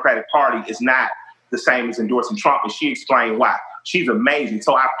of the Democratic Party is not the same as endorsing Trump, and she explained why. She's amazing.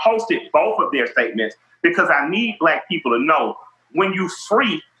 So I posted both of their statements because I need Black people to know when you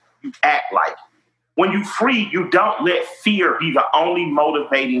free, you act like it. When you free, you don't let fear be the only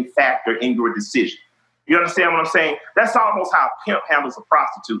motivating factor in your decision. You understand what I'm saying? That's almost how a pimp handles a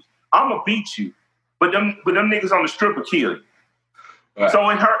prostitute. I'm going to beat you, but them niggas on the strip will kill you. Right. So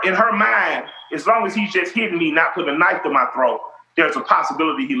in her mind, as long as he's just hitting me, not putting a knife to my throat, there's a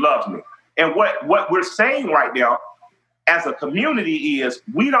possibility he loves me. And what we're saying right now as a community is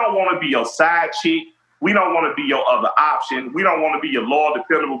we don't want to be your side chick. We don't want to be your other option. We don't want to be your loyal,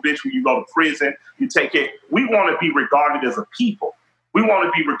 dependable bitch when you go to prison. You take it. We want to be regarded as a people. We want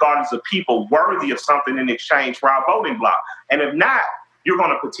to be regarded as a people worthy of something in exchange for our voting block. And if not, you're going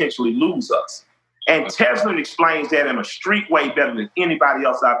to potentially lose us. And Teslin explains that in a street way better than anybody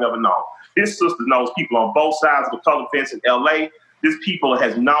else I've ever known. This sister knows people on both sides of the color fence in LA. This people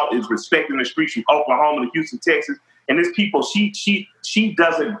is respecting the streets from Oklahoma to Houston, Texas. And this people, she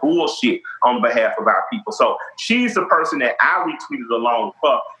doesn't bullshit on behalf of our people. So she's the person that I retweeted along with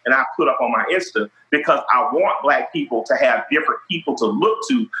Puff and I put up on my Insta because I want Black people to have different people to look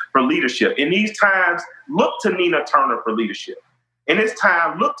to for leadership. In these times, look to Nina Turner for leadership. In this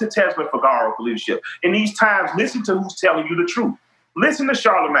time, look to Teslin Figaro for leadership. In these times, listen to who's telling you the truth. Listen to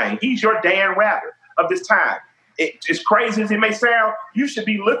Charlemagne. He's your Dan Rather of this time. As crazy as it may sound, you should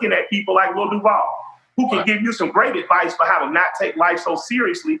be looking at people like Lil Duval, who can give you some great advice for how to not take life so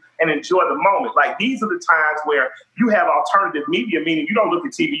seriously and enjoy the moment. Like, these are the times where you have alternative media, meaning you don't look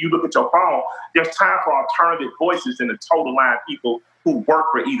at TV, you look at your phone. There's time for alternative voices in the total line of people who work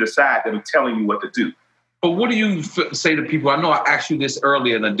for either side that are telling you what to do. But what do you say to people? I know I asked you this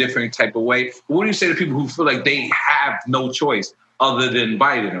earlier in a different type of way. What do you say to people who feel like they have no choice other than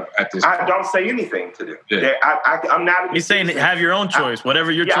Biden at this point? I don't say anything to them. Yeah. I'm not. He's saying have your own choice.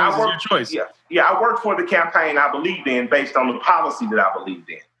 Whatever your choice is your choice. Yeah, I worked for the campaign I believed in based on the policy that I believed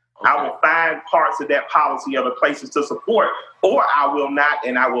in. Okay. I will find parts of that policy other places to support, or I will not,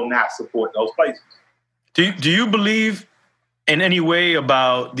 and I will not support those places. Do you believe in any way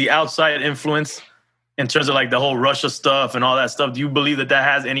about the outside influence in terms of like the whole Russia stuff and all that stuff? Do you believe that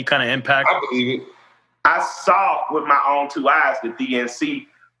has any kind of impact? I believe it. I saw with my own two eyes the DNC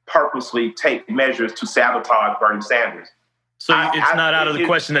purposely take measures to sabotage Bernie Sanders. So it's not out of the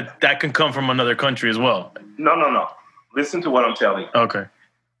question that can come from another country as well? No. Listen to what I'm telling you. Okay.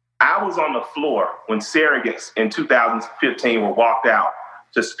 I was on the floor when surrogates in 2015 were walked out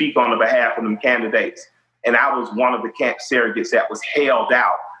to speak on the behalf of them candidates. And I was one of the surrogates that was held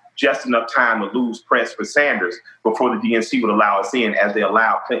out just enough time to lose press for Sanders before the DNC would allow us in, as they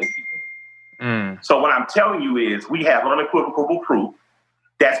allowed Clinton people. So what I'm telling you is we have unequivocal proof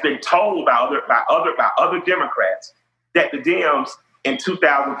that's been told by other Democrats that the Dems in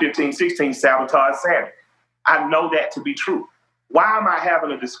 2015-16 sabotaged Sanders. I know that to be true. Why am I having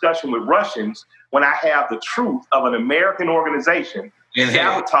a discussion with Russians when I have the truth of an American organization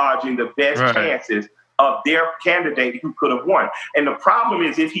sabotaging the best chances of their candidate who could have won? And the problem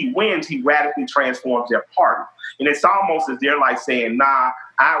is, if he wins, he radically transforms their party. And it's almost as they're like saying, nah,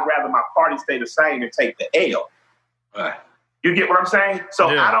 I'd rather my party stay the same and take the L. Right. You get what I'm saying? So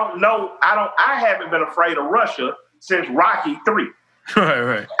I don't know. I haven't been afraid of Russia since Rocky III.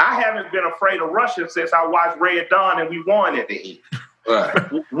 Right. I haven't been afraid of Russia since I watched Red Dawn and we won at the end.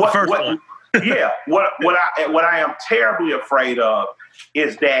 Right. What I am terribly afraid of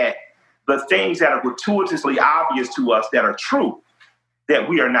is that the things that are gratuitously obvious to us that are true, that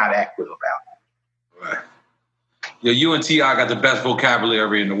we are not active about. Right. Yeah, you and T.I. got the best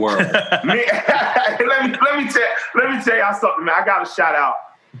vocabulary in the world. let me tell y'all something, man. I got to shout out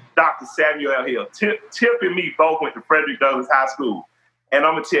Dr. Samuel L. Hill. Tip and me both went to Frederick Douglass High School. And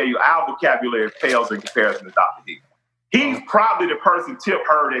I'm going to tell you, our vocabulary pales in comparison to Dr. Hill. He's probably the person Tip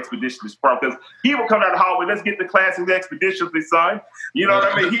heard Expeditions from, because he would come down the hallway, let's get the classic Expeditions, son. You know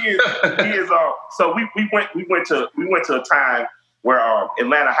what I mean? He is. So we went to a time where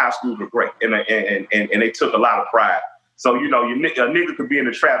Atlanta high schools were great, and they took a lot of pride. So, you know, a nigga could be in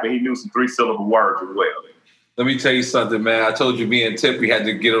the trap and he knew some 3-syllable words as well. Let me tell you something, man. I told you me and Tip, we had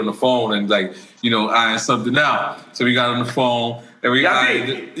to get on the phone and, like, you know, iron something out. So we got on the phone and we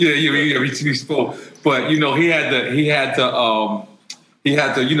spoke. But, you know, he had to,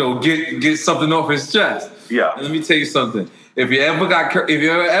 you know, get something off his chest. Yeah. And let me tell you something. If you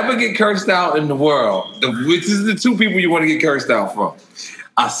ever get cursed out in the world, which is the two people you want to get cursed out from.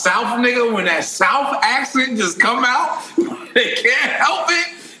 A South nigga, when that South accent just come out, they can't help it.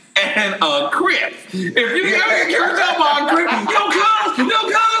 And a Crip. If you ever get cursed out by a Crip, I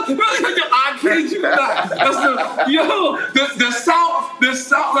kid you not. That's the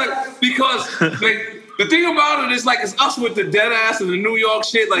South, like, because like, the thing about it is, like, it's us with the dead ass and the New York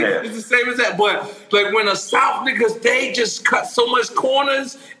shit. Like, it's the same as that. But, like, when the South niggas, they just cut so much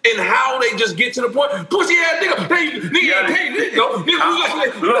corners in how they just get to the point. Pussy ass nigga. Hey, nigga.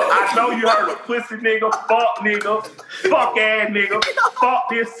 Look, I know you heard of pussy nigga, fuck ass nigga, fuck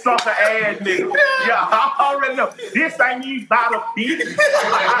this sucker ass nigga. Yeah, I already know. This ain't even about a beat.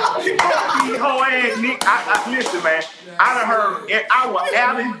 Fuck these whole ass nigga. Listen, man. I done heard, I was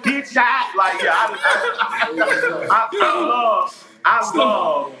Allen bitch out. Like, yeah, I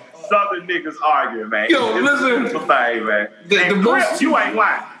love Southern niggas arguing, man. Yo, it's listen. a beautiful thing, man. And Crips, you ain't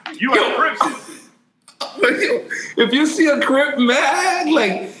lying. You ain't Crips. If you see a Crip mad,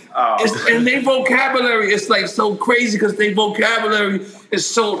 like, and their vocabulary is like so crazy because their vocabulary is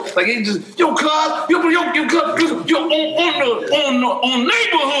so like it just yo cuz yo on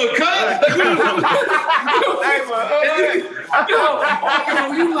neighborhood cuz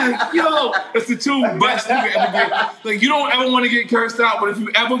you like yo, it's the two best you can ever get. Like, you don't ever want to get cursed out, but if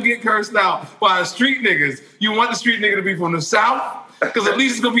you ever get cursed out by street niggas, you want the street nigga to be from the South. Because at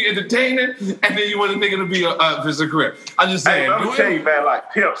least it's going to be entertaining, and then you want a nigga to be a grip. I'm just saying. Hey, let me tell you, man,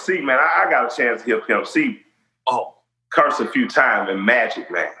 like Pimp C, man, I got a chance to hear Pimp C curse a few times in Magic,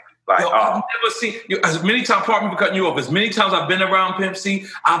 man. Like, I've never seen, as many times, pardon me for cutting you off, as many times I've been around Pimp C,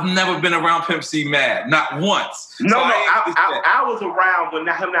 I've never been around Pimp C mad. Not once. I was around when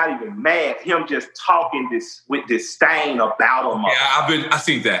him not even mad, him just talking with disdain about him. Yeah, I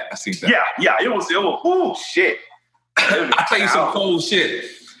seen that. Yeah, it was, ooh, shit. I'll tell you some cold shit.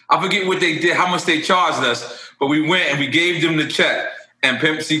 I forget what they did, how much they charged us, but we went and we gave them the check, and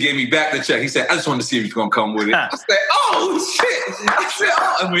Pimp C gave me back the check. He said, I just wanted to see if you're going to come with it. I said, oh, shit. I said,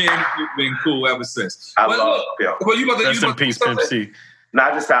 and we've been cool ever since. I love Pimp. Well, rest in peace, Pimp C. No,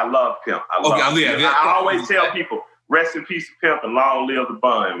 I love Pimp. I always tell people, rest in peace, Pimp, and long live the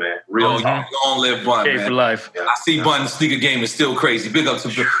Bun, man. Real talk. Long live Bun, man. For life. I see Bun's sneaker game is still crazy. Big up to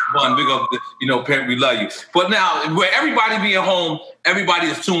Bun. Big up, Pimp, we love you. But now, where everybody being home, everybody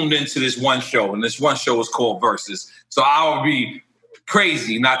is tuned into this one show, and this one show is called Versus. So I would be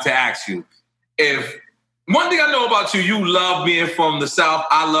crazy not to ask you. If one thing I know about you, you love being from the South.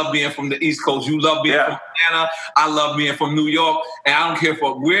 I love being from the East Coast. You love being from Atlanta. I love being from New York. And I don't care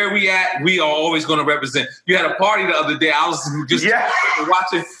for where we at. We are always going to represent. You had a party the other day. I was just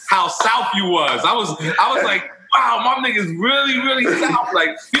watching how South you was. I was like, wow, my nigga's really, really South.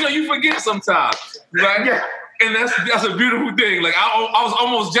 Like, you forget sometimes, right? Yeah. And that's a beautiful thing. Like, I was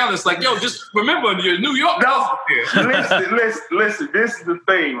almost jealous. Like, yo, just remember you're New York. No, listen. This is the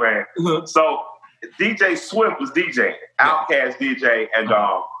thing, man. So DJ Swift was DJing, Outkast DJ,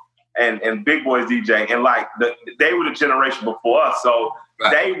 and Big Boy's DJ, and like they were the generation before us. So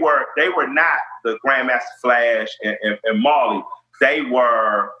they were not the Grandmaster Flash and Marley. They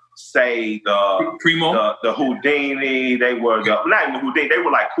were, say, the Primo, the Houdini. They were not even Houdini. They were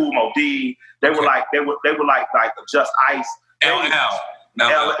like Kool Moe Dee. They were like Just Ice. LL.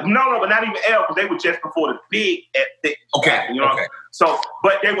 No, but not even L, because they were just before the big. So,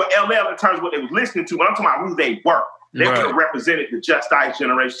 but they were LL in terms of what they was listening to. But I'm talking about who they were. They would have represented the Just Ice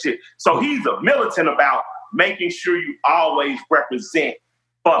generation shit. So he's a militant about making sure you always represent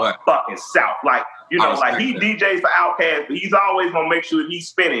fucking South. Like, like he DJs for Outkast, but he's always gonna make sure that he's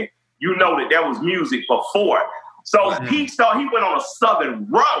spinning. That there was music before it. So he went on a Southern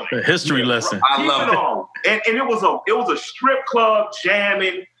run. A history lesson. I love it. And it was a strip club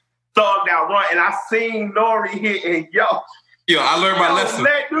jamming, thugged out run. And I seen Nori hit, and I learned my lesson.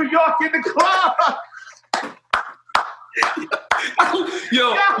 Let New York in the club.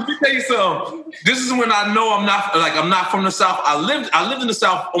 Yo, let me tell you something. This is when I know I'm not from the South. I lived in the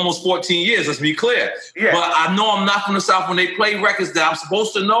South almost 14 years, let's be clear. Yeah. But I know I'm not from the South when they play records that I'm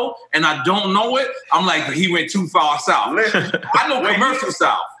supposed to know and I don't know it. I'm like, he went too far south. Listen, I know commercial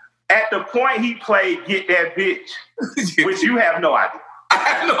South. At the point he played Get That Bitch, which you have no idea. I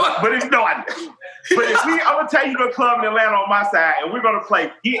have no idea. But it's no idea. But I'm going to tell you the club in Atlanta on my side, and we're going to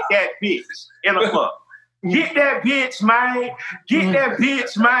play Get That Bitch in a club. Get that bitch, man. Get that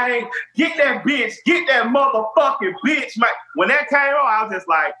bitch, man. Get that bitch. Get that motherfucking bitch, man. When that came on, I was just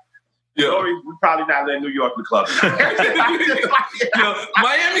like, sorry, we probably not letting New York in the club.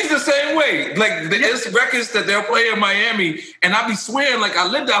 Miami's the same way. Like, there's records that they'll play in Miami, and I be swearing like I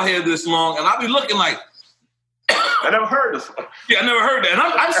lived out here this long, and I be looking like, I never heard this. Yeah, I never heard that. And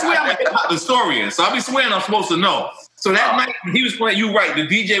I swear I'm a hip-hop historian, so I be swearing I'm supposed to know. So that night he was playing, you right, the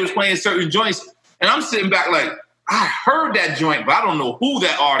DJ was playing certain joints, and I'm sitting back like, I heard that joint, but I don't know who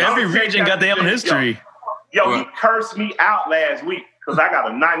that artist. Every region got their own history. Yo, he cursed me out last week because I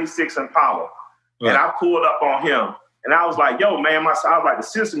got a 96 Impala. And I pulled up on him. And I was like, yo, man, I was like, the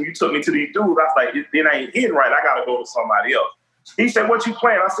system, you took me to these dudes. I was like, it ain't in right. I got to go to somebody else. He said, what you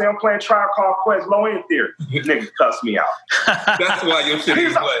playing? I said, I'm playing Tribe Called Quest, Low End Theory. Nigga cussed me out. That's why your shit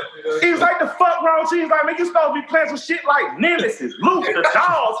is wet. He was like, the fuck wrong with you? He's like, man, you supposed to be playing some shit like Nemesis, Luke, the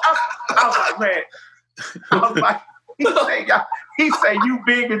Dolls. I was like, man. I was like, he said, you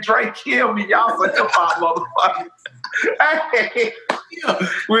big and Drake kill me. Y'all some hip-hop motherfuckers. Hey.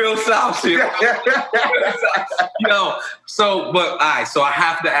 Real South shit. Yo, so I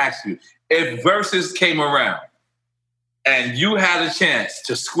have to ask you, if Versus came around and you had a chance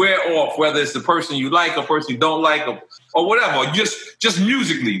to square off whether it's the person you like or person you don't like or whatever, just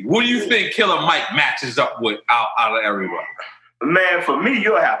musically, what do you think Killer Mike matches up with out of everyone? Man, for me,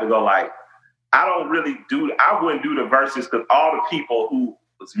 you'll have to go like, I wouldn't do the Verses because all the people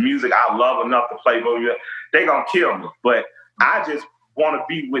whose music I love enough to play, they gonna kill me. But I just want to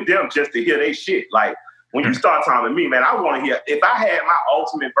be with them just to hear their shit. Like, when you start talking to me, man, I want to hear, if I had my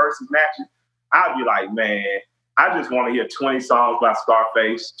ultimate Versus matches, I'd be like, man, I just want to hear 20 songs by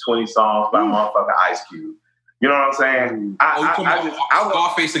Scarface, 20 songs by motherfucking Ice Cube. You know what I'm saying?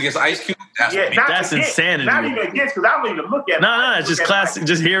 Scarface against Ice Cube? That's insanity. Not even against, because I don't even look at it. No, it's just classic,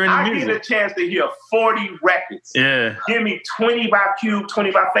 just hearing the music. I get a chance to hear 40 records. Yeah. Give me 20 by Cube,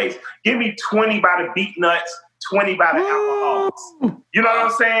 20 by Face. Give me 20 by the Beat Nuts, 20 by the Alcoholics. You know what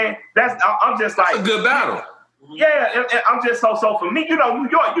I'm saying? I'm just like... That's a good battle. Yeah, and I'm just so for me, New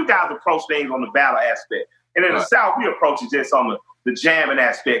York, you guys approach things on the battle aspect. And in the South, we approach it just on the jamming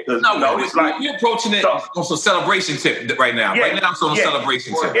aspect. Because it's like you're approaching it on some celebration tip right now. Yeah, right now, it's on a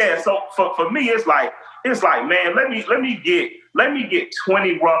celebration tip. Yeah. So for me, it's like, man, let me get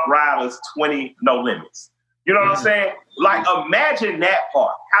 20 Rough Riders, 20 No Limits. You know what I'm saying? Like, imagine that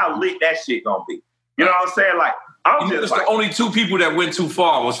part. How lit that shit gonna be. You know what I'm saying? Like, the only two people that went too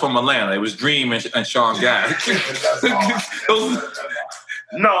far was from Atlanta. It was Dream and Sean Guy.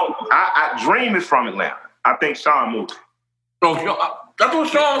 No, Dream is from Atlanta. I think Sean moved. Oh, I thought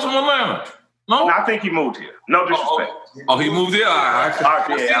Sean was from Atlanta. No, I think he moved here. No disrespect. Oh, he moved here? I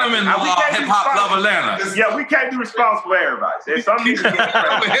seen him in Hip-Hop Love Atlanta. Yeah, we can't be responsible for everybody. There's some people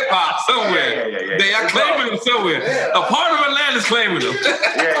I'm in hip-hop somewhere. Yeah. They are claiming him somewhere. A part of Atlanta's claiming him.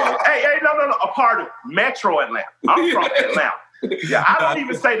 Yeah. Hey, no. A part of Metro Atlanta. I'm from Atlanta. Yeah, I don't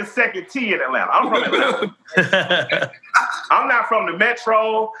even say the second T in Atlanta. I'm from Atlanta. I'm not from the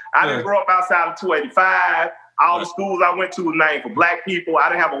Metro. I didn't grow up outside of 285. All the schools I went to were named for black people. I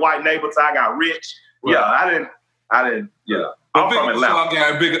didn't have a white neighbor until I got rich. Right. Yeah, I didn't. Yeah, I'm from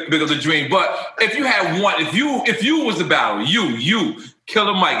Atlanta. Big of the dream. But if you had one, if you was the battle, you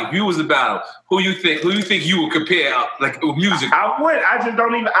Killer Mike, if you was the battle, who you think you would compare like with music? I would. I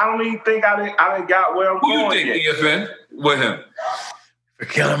don't even think I didn't got where I'm going. Who you think, EFN, with him? For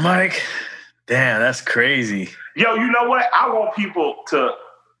Killer Mike? Damn, that's crazy. Yo, you know what? I want people to.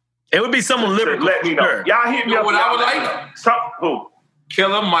 It would be someone lyrical. Let me know. Sure. Y'all hit me up. What I would like? Who?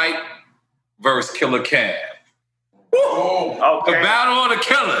 Killer Mike versus Killer Cam. Okay. The battle of the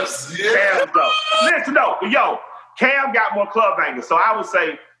killers. Yeah. Listen, yo, Cam got more club bangers. So I would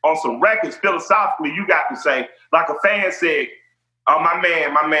say on some records, philosophically, you got to say, like a fan said, my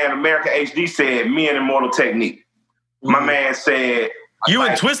man, America HD said, me and Immortal Technique. My man said... You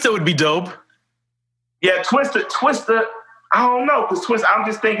and Twista would be dope. Yeah, Twista, I don't know, because Twista, I'm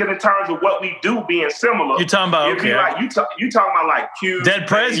just thinking in terms of what we do being similar. You're talking about, okay. Like, you talking about like Q. Dead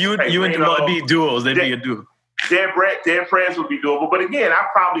Prez, you and would be duos. They'd be a duo. Dead Prez would be doable. But again, I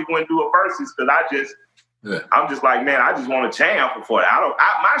probably wouldn't do a versus because I'm just like, man, I just want to jam before that.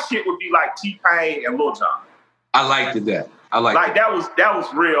 My shit would be like T-Pain and Lil Jon. I liked that. I like that was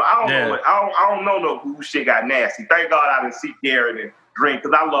real. I don't know no who shit got nasty. Thank God I didn't see Garrett and Drink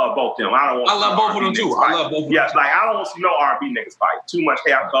because I love both of them. I love both of them too. I love both of them. Yeah, like I don't want to see no R&B niggas fight. Too much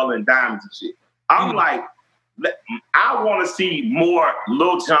hair color and diamonds and shit. I'm like, I want to see more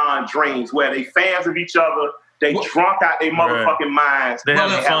Lil Jon Dreams where they fans of each other. They drunk out their motherfucking minds. They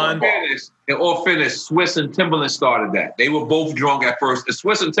having fun. In all fairness, Swiss and Timbaland started that. They were both drunk at first. The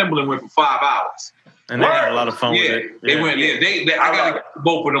Swiss and Timbaland went for 5 hours. And they had a lot of fun with it. They went. Yeah, I gotta get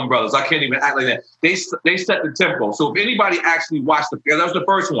both of them brothers. I can't even act like that. They set the tempo. So if anybody actually watched that was the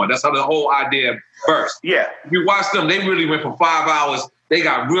first one. That's how the whole idea burst. Yeah. If you watch them, they really went for 5 hours. They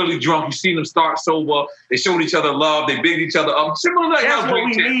got really drunk. You seen them start sober. They showed each other love. They bigged each other up. Similar to that's what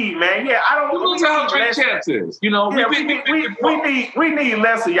we need, man. Yeah, I don't know how Drink Champs is. You know, yeah, we need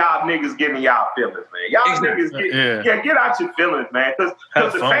less of y'all niggas getting y'all feelings, man. Y'all niggas get out your feelings, man.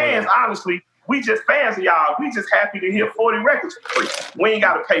 Because the fans, honestly, we just fans of y'all. We just happy to hear 40 records for free. We ain't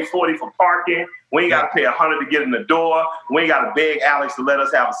got to pay 40 for parking. We ain't got to pay 100 to get in the door. We ain't got to beg Alex to let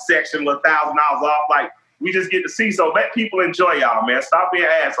us have a section with $1,000 off. Like, we just get to see. So let people enjoy y'all, man. Stop being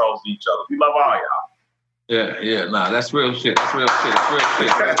assholes to each other. We love all y'all. Yeah. Nah, that's real shit. That's real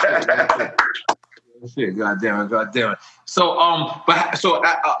shit. God damn it. So,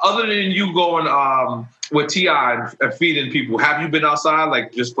 other than you going with T.I. and feeding people, have you been outside,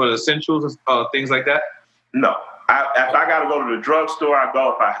 like just for the essentials, things like that? No. If I got to go to the drugstore, I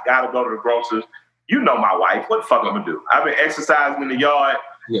go. If I got to go to the groceries, you know my wife. What the fuck I'm going to do? I've been exercising in the yard,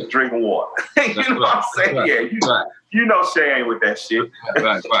 drinking water. You know what I'm saying? Right. Yeah, you know Shay ain't with that shit.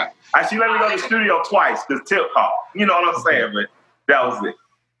 Right. She let me go to the studio twice because Tip called. You know what I'm saying? But that was it.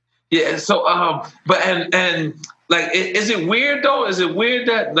 Yeah. So, but like, is it weird though? Is it weird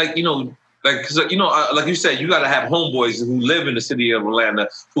that like because like you said, you got to have homeboys who live in the city of Atlanta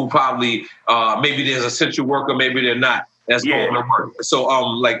who probably maybe there's a essential worker, maybe they're not. That's going to work. So,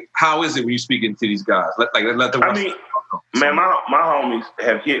 like, how is it when you speaking to these guys? Let the man, my homies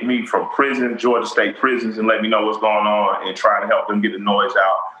have hit me from prison, Georgia State prisons, and let me know what's going on and try to help them get the noise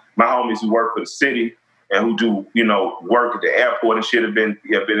out. My homies who work for the city and who do, work at the airport and shit have been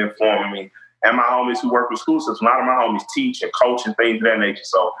informing me. And my homies who work for school systems, a lot of my homies teach and coach and things of that nature.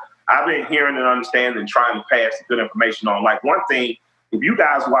 So I've been hearing and understanding and trying to pass the good information on. Like one thing, if you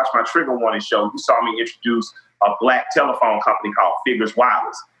guys watch my Trigger Warning show, you saw me introduce a black telephone company called Figures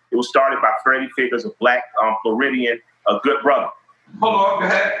Wireless. It was started by Freddie Figures, a black Floridian, a good brother. Hold on, go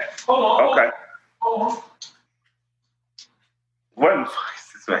ahead. Hold on. Okay. Hold on. What the fuck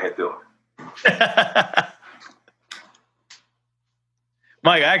is this man doing?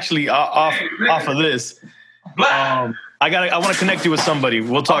 Mike, actually, off of this, I want to connect you with somebody.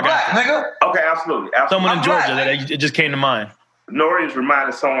 We'll talk after. Nigga. Okay, absolutely. Someone in Georgia it just came to mind. Nori is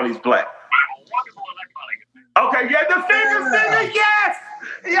reminding someone he's black. Okay, yeah, the Figures nigga, yes!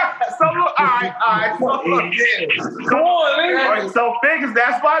 Yeah, so look, all right. So look, come on, man. All right, so Figures,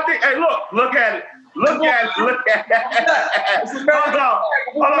 that's why I think, hey, look at it. Look at it. Hold on,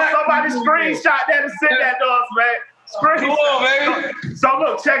 somebody screenshot that and send that to us, man. Come on, baby. So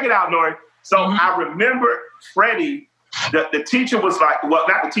look, check it out, Nori. So I remember Freddie, the teacher was like, well,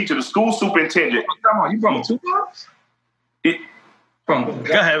 not the teacher, the school superintendent. Come on, you brought 2 bucks? Go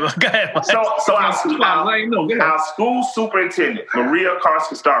ahead. So our school superintendent, Maria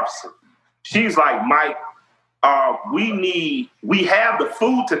Karska-Starfson, she's like, Mike, we have the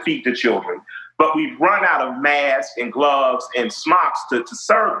food to feed the children, but we've run out of masks and gloves and smocks to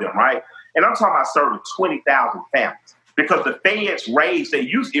serve them, right? And I'm talking about serving 20,000 families because the feds raised,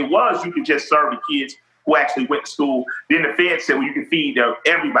 you could just serve the kids who actually went to school. Then the feds said, well, you can feed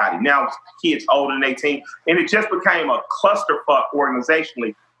everybody. Now kids older than 18. And it just became a clusterfuck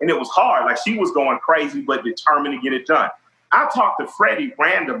organizationally. And it was hard. Like she was going crazy, but determined to get it done. I talked to Freddie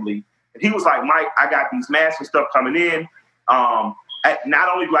randomly, and he was like, Mike, I got these masks and stuff coming in. Not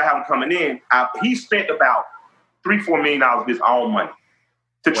only do I have them coming in, he spent about $3-4 million of his own money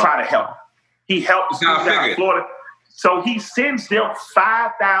to try to help. He helped the schools down in Florida. So he sends them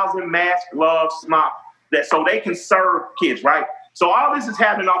 5,000 masks, gloves, smocks, so they can serve kids, right? So all this is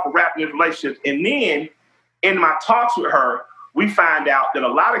happening off of Rapping Relationships. And then in my talks with her, we find out that a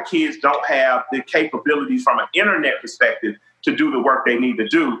lot of kids don't have the capabilities from an internet perspective to do the work they need to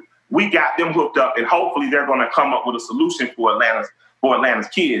do. We got them hooked up, and hopefully they're going to come up with a solution for Atlanta's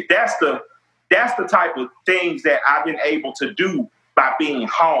kids. That's the type of things that I've been able to do by being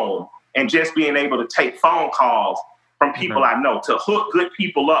home and just being able to take phone calls from people I know to hook good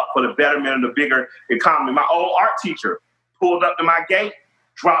people up for the betterment of the bigger economy. My old art teacher pulled up to my gate,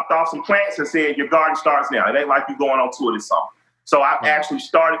 dropped off some plants and said, your garden starts now. It ain't like you going on tour this summer. So I actually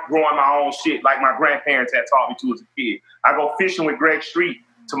started growing my own shit like my grandparents had taught me to as a kid. I go fishing with Greg Street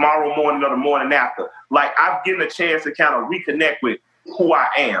tomorrow morning or the morning after. Like, I've getting a chance to kind of reconnect with who I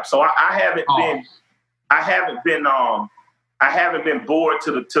am. So I haven't been bored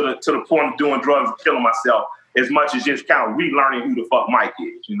to the point of doing drugs and killing myself as much as just kind of relearning who the fuck Mike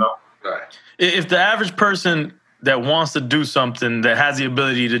is, you know? Right. If the average person that wants to do something, that has the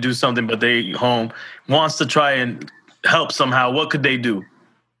ability to do something, but they home, wants to try and help somehow, what could they do?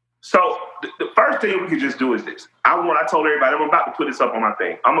 So the first thing we could just do is this. I told everybody, I'm about to put this up on my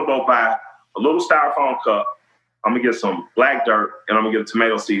thing. I'm going to go buy a little styrofoam cup. I'm going to get some black dirt, and I'm going to get a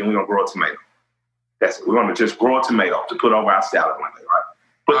tomato seed, and we're going to grow a tomato. That's it. We're going to just grow a tomato to put over our salad one day, right?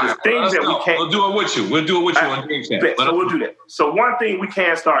 But the things that we can't... We'll do it with you. We'll do it with you on Dream Champ. So we'll do that. So one thing we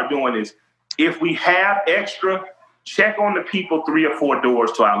can start doing is, if we have extra, check on the people 3 or 4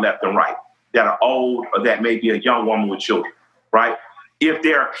 doors to our left and right that are old or that may be a young woman with children, right? If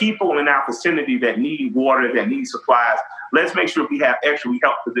there are people in our vicinity that need water, that need supplies, let's make sure if we have extra, we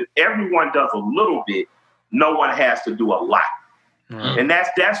help. Because if everyone does a little bit, no one has to do a lot. Mm-hmm. And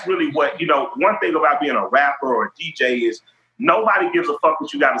that's really what, one thing about being a rapper or a DJ is nobody gives a fuck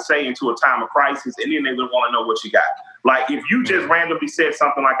what you got to say into a time of crisis, and then they would want to know what you got. Like, if you just randomly said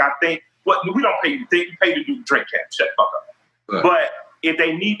something like, I think, we don't pay you to think, you pay to do the Drink Champ, shut the fuck up. Right. But if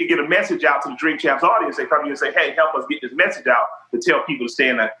they need to get a message out to the Drink Champs audience, they come here and say, hey, help us get this message out to tell people to stay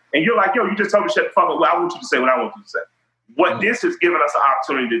in there. And you're like, yo, you just told me to shut the fuck up. Well, I want you to say what I want you to say. What this has given us an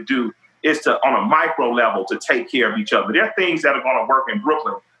opportunity to do is to, on a micro level, to take care of each other. There are things that are going to work in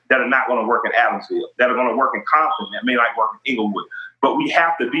Brooklyn that are not going to work in Adamsville, that are going to work in Compton, that may not work in Inglewood. But we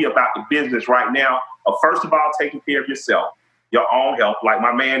have to be about the business right now of, first of all, taking care of yourself, your own health. Like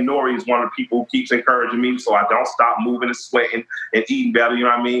my man Nori is one of the people who keeps encouraging me so I don't stop moving and sweating and eating better, you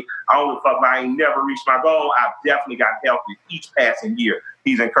know what I mean? I don't give a fuck if I ain't never reached my goal. I've definitely got healthy each passing year.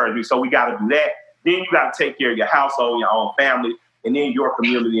 He's encouraged me. So we got to do that. Then you got to take care of your household, your own family, and then your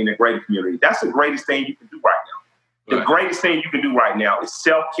community and the greater community. That's the greatest thing you can do right now. The greatest thing you can do right now is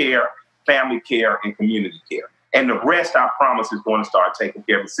self-care, family care, and community care. And the rest, I promise, is going to start taking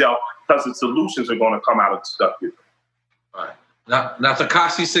care of itself because the solutions are going to come out of the stuff you're doing. All right. Now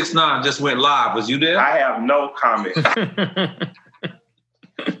Tekashi 6ix9ine just went live. Was you there? I have no comment. I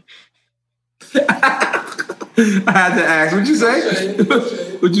had to ask. What'd you say?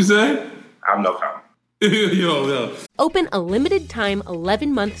 What'd you say? I have no comment. Yo. Open a limited-time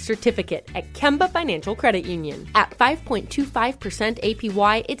 11-month certificate at Kemba Financial Credit Union. At 5.25%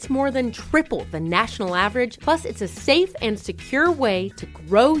 APY, it's more than triple the national average, plus it's a safe and secure way to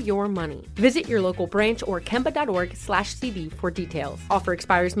grow your money. Visit your local branch or kemba.org/CD for details. Offer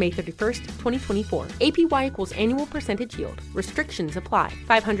expires May 31st, 2024. APY equals annual percentage yield. Restrictions apply.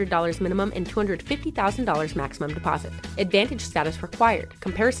 $500 minimum and $250,000 maximum deposit. Advantage status required.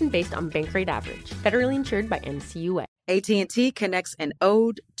 Comparison based on bank rate average. Federally insured by NCUA. AT&T connects an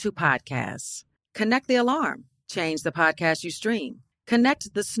ode to podcasts. Connect the alarm. Change the podcast you stream.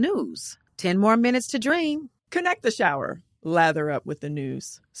 Connect the snooze. 10 more minutes to dream. Connect the shower. Lather up with the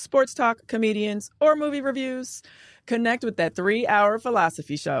news, sports talk, comedians, or movie reviews. Connect with that 3-hour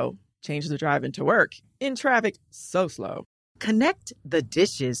philosophy show. Change the drive into work in traffic so slow. Connect the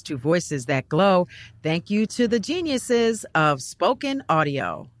dishes to voices that glow. Thank you to the geniuses of spoken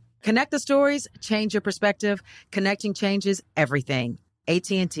audio. Connect the stories, change your perspective. Connecting changes everything.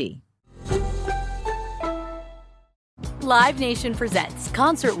 AT&T. Live Nation presents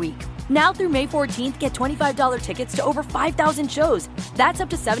Concert Week. Now through May 14th, get $25 tickets to over 5,000 shows. That's up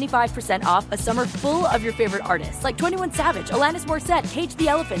to 75% off a summer full of your favorite artists like 21 Savage, Alanis Morissette, Cage the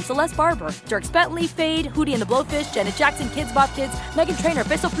Elephant, Celeste Barber, Dierks Bentley, Fade, Hootie and the Blowfish, Janet Jackson, Kids Bop Kids, Meghan Trainor,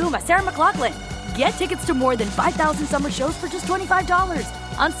 Peso Pluma, Sarah McLachlan. Get tickets to more than 5,000 summer shows for just $25.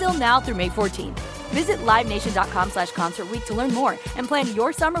 Until now through May 14th. Visit LiveNation.com/Concert Week to learn more and plan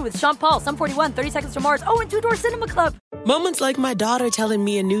your summer with Sean Paul, Sum 41, 30 Seconds to Mars, and Two Door Cinema Club. Moments like my daughter telling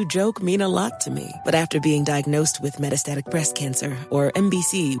me a new joke mean a lot to me. But after being diagnosed with metastatic breast cancer, or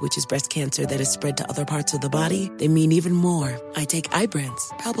MBC, which is breast cancer that is spread to other parts of the body, they mean even more. I take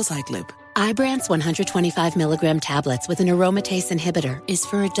Ibrance, palbociclib. Ibrance 125 milligram tablets with an aromatase inhibitor is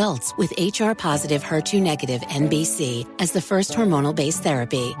for adults with HR-positive, HER2-negative MBC as the first hormonal-based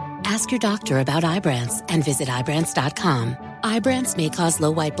therapy. Ask your doctor about Ibrance and visit Ibrance.com. Ibrance may cause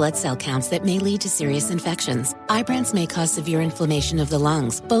low white blood cell counts that may lead to serious infections. Ibrance may cause severe inflammation of the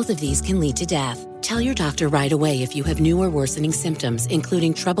lungs. Both of these can lead to death. Tell your doctor right away if you have new or worsening symptoms,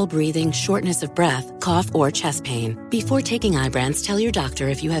 including trouble breathing, shortness of breath, cough, or chest pain. Before taking Ibrance, tell your doctor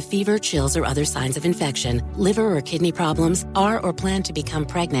if you have fever, chills, or other signs of infection, liver or kidney problems, are or plan to become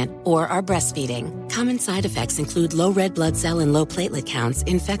pregnant, or are breastfeeding. Common side effects include low red blood cell and low platelet counts,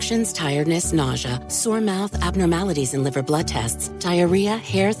 infections, tiredness, nausea, sore mouth, abnormalities in liver blood tests, diarrhea,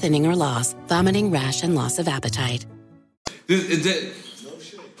 hair thinning or loss, vomiting, rash, and loss of appetite.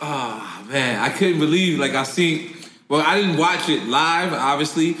 Man, I couldn't believe, like, I didn't watch it live,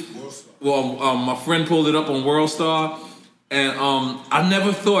 obviously. Well, my friend pulled it up on WorldStar, and I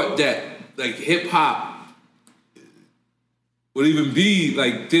never thought that, like, hip-hop would even be,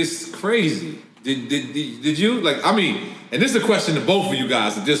 like, this crazy. Did you? Like, I mean, and this is a question to both of you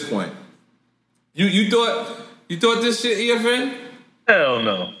guys at this point. You thought this shit, EFN? Hell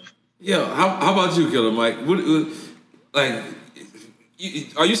no. Yo, how about you, Killer Mike?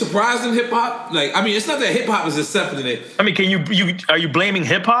 Are you surprised in hip hop? Like, I mean, it's not that hip hop is accepting it. I mean, are you blaming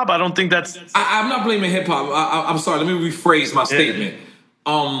hip hop? I don't think that's. I'm not blaming hip hop. I'm sorry. Let me rephrase my statement.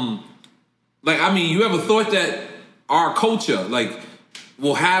 I mean, you ever thought that our culture, like,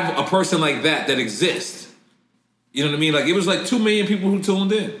 will have a person like that exists? You know what I mean? Like, it was like 2 million people who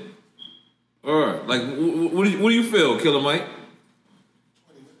tuned in. Or like, what do you feel, Killer Mike?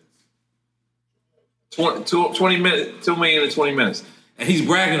 20 minutes, 2 million in 20 minutes. And he's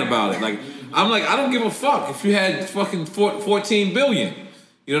bragging about it. Like, I'm like, I don't give a fuck if you had fucking 14 billion.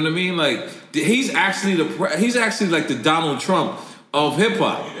 You know what I mean? Like, he's actually like the Donald Trump of hip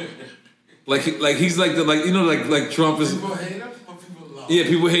hop. Like he's like like Trump is. People hate him, but people love him. Yeah,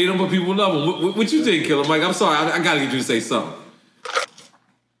 people hate him, but people love him. What you think, Killer Mike? I'm sorry, I gotta get you to say something.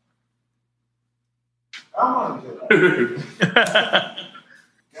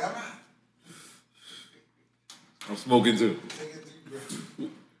 I'm smoking too.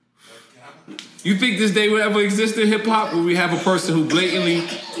 You think this day would ever exist in hip hop where we have a person who blatantly,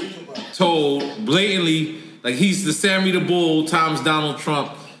 like, he's the Sammy the Bull times Donald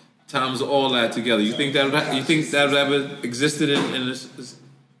Trump times all that together? You think that ever existed in this?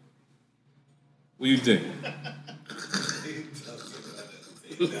 What do you think?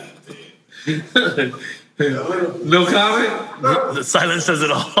 No comment? The silence says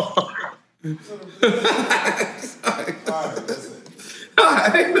it all.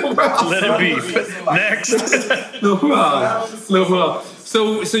 No problem. Let it be. Next. No problem.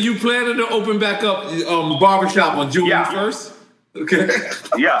 So you planning to open back up barbershop on June 1st? Okay.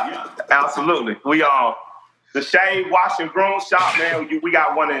 Yeah, absolutely. We the Shave Wash and Groom shop, man. We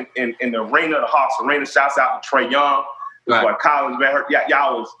got one in the arena, the Hawks Arena. Shouts out to Trey Young, right. College man.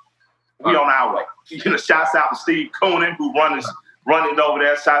 Y'all we on our way. Shouts out to Steve Coonan, who running over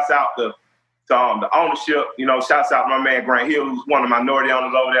there. Shouts out to the ownership. Shouts out to my man Grant Hill, who's one of the minority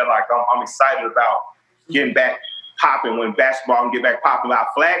owners over there. Like, I'm excited about getting back popping when basketball can get back popping. Our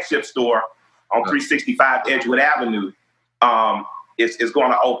flagship store on 365 Edgewood Avenue is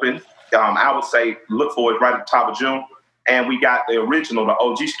going to open. I would say look for it right at the top of June. And we got the original, the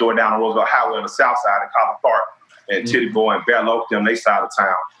OG store down on Roosevelt Highway on the south side of College Park and Titty Boy and Bell Oak, them, they side of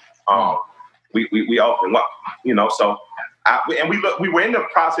town. We open, so we were in the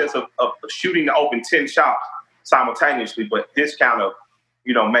process of shooting to open 10 shops simultaneously, but this kind of,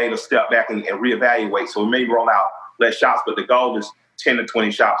 made us step back and reevaluate. So we may roll out less shops, but the goal is 10 to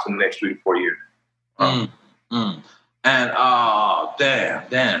 20 shops in the next 3 to 4 years. And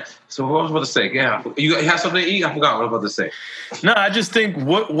damn. So what was I about to say? Yeah, you have something to eat? I forgot what I was about to say. No, I just think,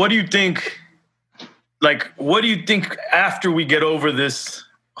 what do you think? Like, what do you think after we get over this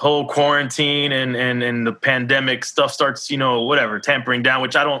whole quarantine and the pandemic stuff starts, tampering down,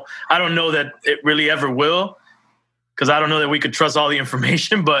 which I don't know that it really ever will, because I don't know that we could trust all the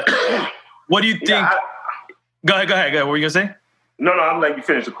information. But what do you think? Yeah, Go ahead. What were you gonna say? No, I'm letting you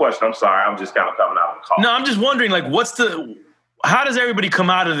finish the question. I'm sorry. I'm just kind of coming out of the call. No, I'm just wondering, like, how does everybody come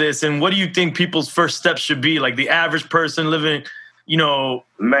out of this, and what do you think people's first steps should be? Like the average person living,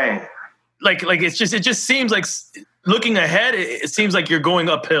 man. Like it just seems like looking ahead, it seems like you're going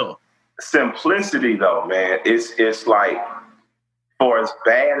uphill. Simplicity, though, man. It's like, for as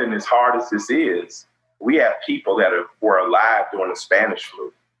bad and as hard as this is, we have people that were alive during the Spanish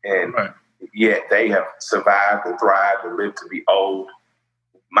flu, and yet they have survived and thrived and lived to be old.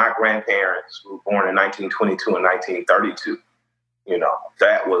 My grandparents were born in 1922 and 1932.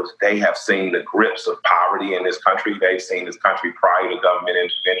 They have seen the grips of poverty in this country. They've seen this country prior to government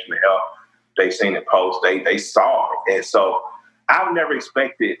intervention to help. They've seen it post. They saw it. And so I've never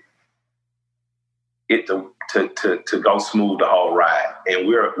expected it to go smooth the whole ride. And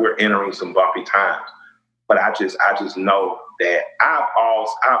we're entering some bumpy times. But I just know that I've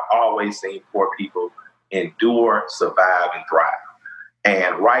always seen poor people endure, survive, and thrive.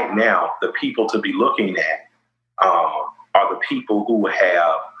 And right now, the people to be looking at are the people who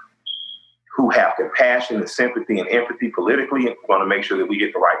have compassion and sympathy and empathy politically, and want to make sure that we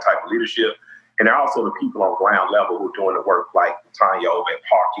get the right type of leadership. And they're also the people on ground level who are doing the work, like Tanya over at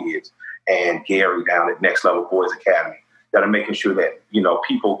Park Kids and Gary down at Next Level Boys Academy, that are making sure that,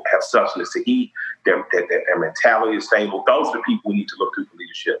 people have substance to eat, their mentality is stable. Those are the people we need to look to for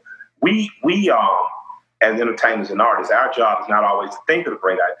leadership. We as entertainers and artists, our job is not always to think of the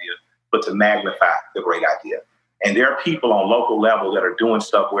great idea, but to magnify the great idea. And there are people on local level that are doing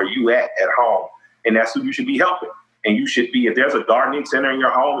stuff where you at home, and that's who you should be helping. And you should be, if there's a gardening center in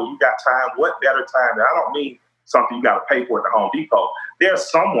your home and you got time, what better time? And I don't mean something you got to pay for at the Home Depot. There's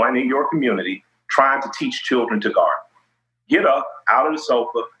someone in your community trying to teach children to garden. Get up out of the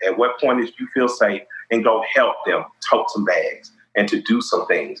sofa at what point is you feel safe and go help them tote some bags and to do some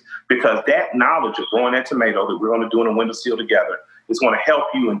things. Because that knowledge of growing that tomato that we're going to do in a windowsill together is going to help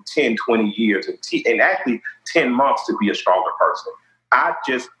you in 10, 20 years and actually 10 months to be a stronger person.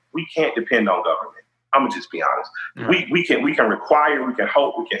 We can't depend on government. I'm going to just be honest. Mm-hmm. We can require, we can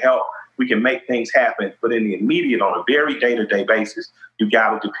hope, we can help, we can make things happen. But in the immediate, on a very day-to-day basis, you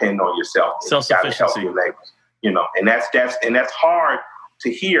got to depend on yourself. Self-sufficiency. You got to help your neighbors. And that's hard to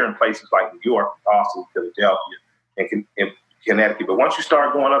hear in places like New York, Boston, Philadelphia, and Connecticut. But once you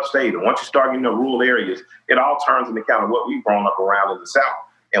start going upstate and once you start getting to rural areas, it all turns into kind of what we've grown up around in the South.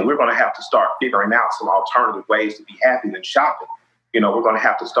 And we're going to have to start figuring out some alternative ways to be happy than shopping. We're going to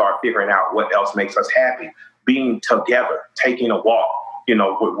have to start figuring out what else makes us happy. Being together, taking a walk, when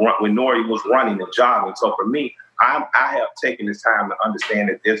Nori was running and jogging. So for me, I have taken this time to understand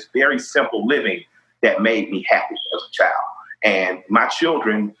that there's very simple living that made me happy as a child. And my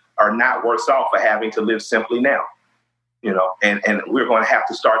children are not worse off for having to live simply now. And we're going to have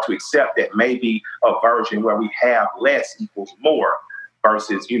to start to accept that maybe a version where we have less equals more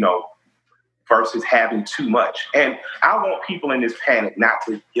versus having too much. And I want people in this panic not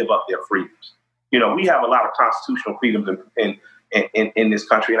to give up their freedoms. We have a lot of constitutional freedoms in this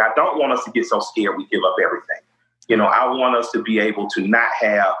country, and I don't want us to get so scared we give up everything. I want us to be able to not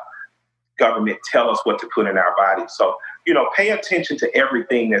have government tell us what to put in our bodies. So, pay attention to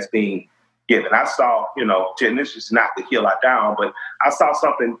everything that's being given. I saw, and this is not the hill I down, but I saw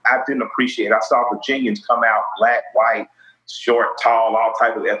something I didn't appreciate. I saw Virginians come out, black, white, short, tall, all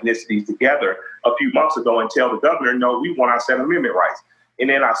types of ethnicities together a few months ago and tell the governor, no, we want our Second Amendment rights. And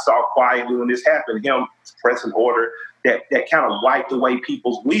then I saw quietly when this happened, him press an order that kind of wiped away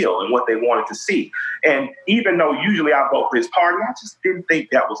people's will and what they wanted to see. And even though usually I vote for his party, I just didn't think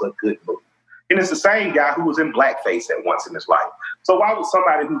that was a good move. And it's the same guy who was in blackface at once in his life. So why would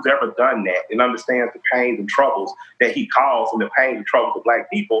somebody who's ever done that and understands the pains and troubles that he caused and the pains and troubles of black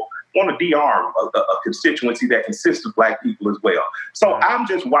people want to de-arm a constituency that consists of black people as well? So I'm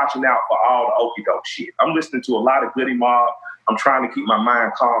just watching out for all the okie-doke shit. I'm listening to a lot of Goody Mob. I'm trying to keep my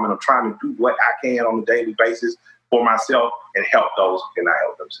mind calm, and I'm trying to do what I can on a daily basis for myself and help those who cannot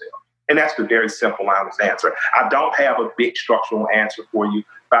help themselves. And that's the very simple, honest answer. I don't have a big structural answer for you,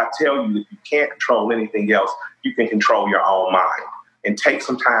 but I tell you, if you can't control anything else, you can control your own mind. And take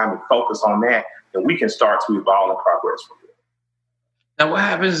some time and focus on that, and we can start to evolve and progress from there. Now, what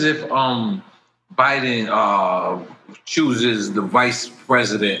happens if Biden chooses the vice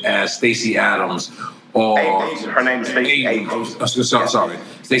president as Stacey Adams or her name is Stacey Abrams? Sorry,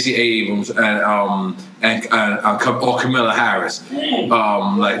 Stacey Abrams or Kamala Harris.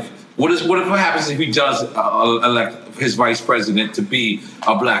 What happens if he does elect his vice president to be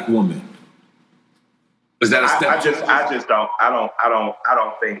a black woman? Is that a step? I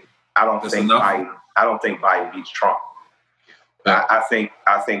don't think Biden beats Trump. I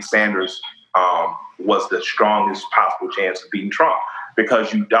think Sanders was the strongest possible chance of beating Trump,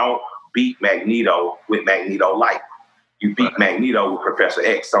 because you don't beat Magneto with Magneto Light. You beat Magneto with Professor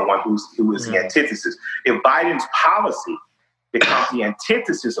X, someone who is the antithesis. If Biden's policy becomes the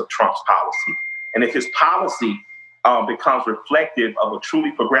antithesis of Trump's policy, and if his policy becomes reflective of a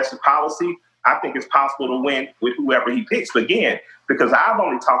truly progressive policy, I think it's possible to win with whoever he picks. But again, because I've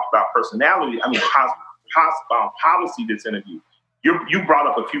only talked about personality, policy this interview. You brought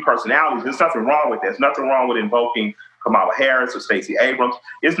up a few personalities. There's nothing wrong with that. There's nothing wrong with invoking Kamala Harris or Stacey Abrams.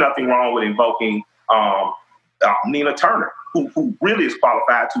 There's nothing wrong with invoking Nina Turner, who really is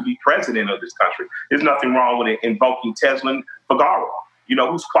qualified to be president of this country. There's nothing wrong with invoking Teslin Figueroa,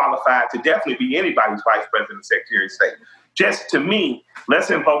 who's qualified to definitely be anybody's vice president, secretary of state. Just to me,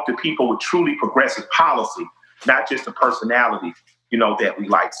 let's invoke the people with truly progressive policy, not just the personality, that we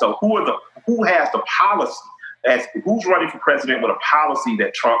like. So who has the policy as who's running for president with a policy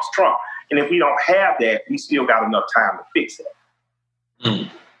that trumps Trump. And if we don't have that, we still got enough time to fix that.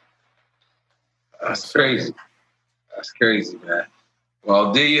 That's crazy. That's crazy, man.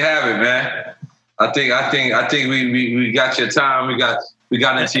 Well, there you have it, man. I think we got your time. We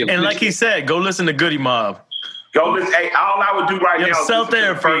got into your and like he said, go listen to Goody Mob. Go listen. Hey, all I would do right now is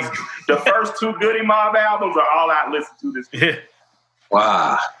self-therapy. The first 2 Goody Mob albums are all I listen to this week. Yeah.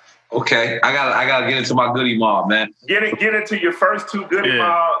 Wow. Okay. I gotta get into my Goody Mob, man. Get into your first 2 Goody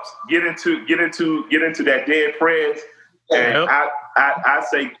Mobs. Get into that Dead Prez. And I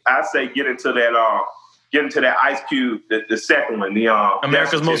say get into that Ice Cube, the second one, the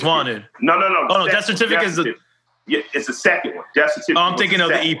America's Most Wanted. No. Oh no, Death Certificate is the. Yeah, it's the second one. Death Certificate. Oh, I'm thinking of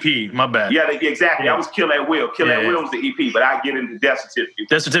the EP. My bad. Yeah, exactly. That was Kill at Will. Kill at Will was the EP, but I get into Death Certificate.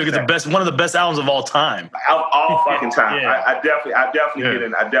 Death Certificate is one of the best albums of all time. Of all fucking time. Yeah. I definitely get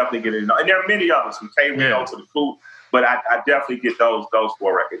in. I definitely get in. And there are many others from K-Rio to the Coop, but I definitely get those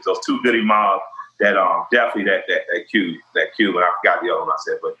 4 records. Those 2 Goody Mob that definitely that Cube, and I forgot the other one I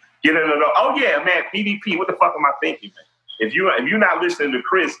said, but get into those. Oh yeah, man, BDP. What the fuck am I thinking, man? If you're not listening to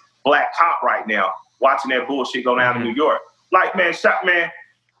Chris Black Cop right now, watching that bullshit go down in New York. Like, man,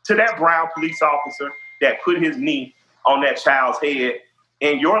 to that brown police officer that put his knee on that child's head,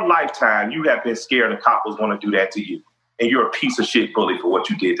 in your lifetime, you have been scared a cop was going to do that to you. And you're a piece of shit bully for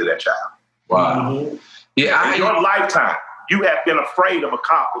what you did to that child. Wow. Mm-hmm. Yeah, in your lifetime, you have been afraid of a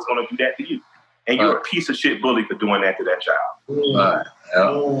cop was going to do that to you. And you're a piece of shit bully for doing that to that child.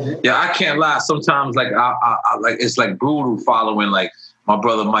 Yeah, I can't lie. Sometimes, like, I like it's like brutal following, like, my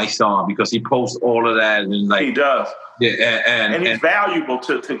brother Mike Son, because he posts all of that, and like he does. Yeah, and he's valuable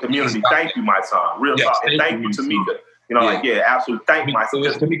to community. Thank you, my son. Real talk. And thank you, Tamika. You know, absolutely. Thank you, my son.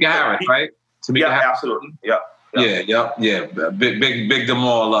 It's Tamika Harris, right? Tamika Harris. Absolutely. Yeah. Big them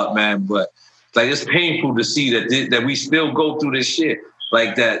all up, man. But like, it's painful to see that we still go through this shit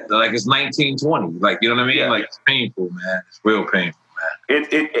like that. Like it's 1920. Like, you know what I mean? Yeah. Like, it's painful, man. It's real painful, man.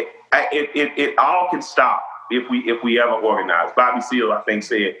 It all can stop if we ever organize. Bobby Seale, I think,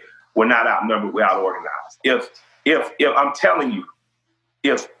 said, "We're not outnumbered, we're out-organized." If I'm telling you,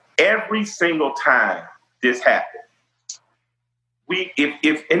 if every single time this happened,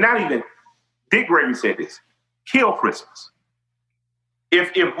 and not even Dick Gregory said this, kill Christmas.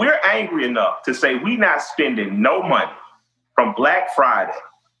 If we're angry enough to say we're not spending no money from Black Friday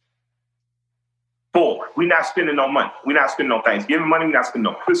forward, we're not spending no money. We're not spending no Thanksgiving money. We're not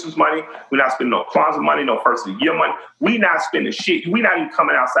spending no Christmas money. We're not spending no Kwanzaa money, no first of the year money. We're not spending shit. We're not even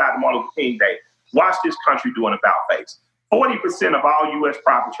coming outside the Martin Luther King Day. Watch this country do an about face. 40% of all U.S.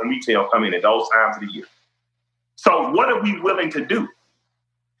 profits from retail come in at those times of the year. So what are we willing to do?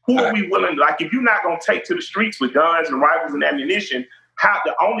 Who are we willing to, like, if you're not going to take to the streets with guns and rifles and ammunition,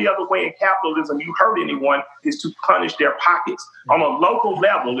 the only other way in capitalism you hurt anyone is to punish their pockets. On a local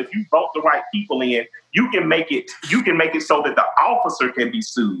level, if you vote the right people in, you can make it so that the officer can be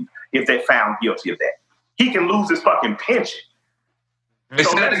sued if they're found guilty of that. He can lose his fucking pension.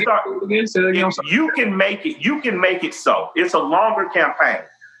 So let's start. You can make it so. It's a longer campaign,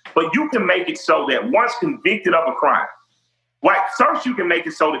 but you can make it so that once convicted of a crime, like first you can make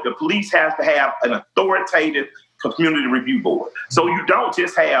it so that the police has to have an authoritative community review board. So you don't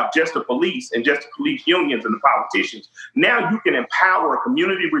just have just the police and just the police unions and the politicians. Now you can empower a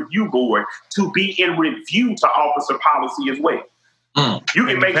community review board to be in review to officer policy as well. You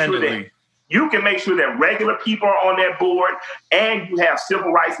can make sure that regular people are on that board, and you have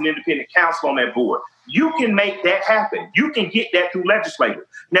civil rights and independent counsel on that board. You can make that happen. You can get that through legislators.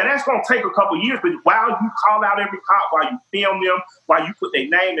 Now, that's going to take a couple of years, but while you call out every cop, while you film them, while you put their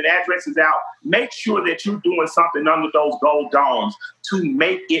name and addresses out, make sure that you're doing something under those gold domes to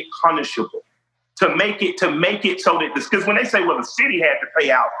make it punishable, to make it so that this, because when they say, well, the city had to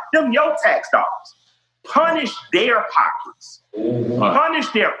pay out, them your tax dollars. Punish their pockets, punish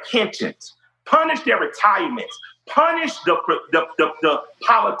their pensions, punish their retirements, punish the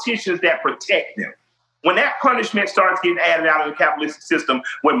politicians that protect them. When that punishment starts getting added out in the capitalistic system,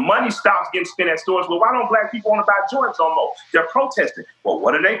 when money stops getting spent at stores, well, why don't black people want to buy joints no more? They're protesting. Well,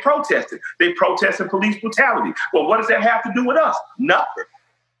 what are they protesting? They protesting police brutality. Well, what does that have to do with us? Nothing.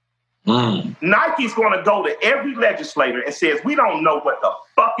 Nike's going to go to every legislator and says, we don't know what the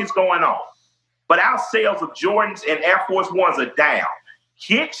fuck is going on, but our sales of Jordans and Air Force Ones are down.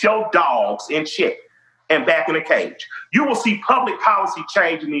 Get your dogs in check and back in the cage. You will see public policy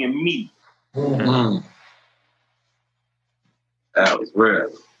change in the immediate. That was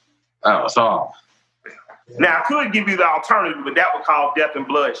real. That was hard. Now, I could give you the alternative, but that would cause death and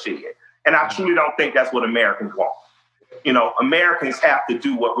bloodshed. And I truly don't think that's what Americans want. You know, Americans have to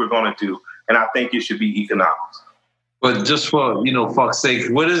do what we're going to do. and I think it should be economics. But just for, fuck's sake,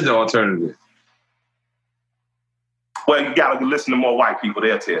 what is the alternative? Well, you got to listen to more white people.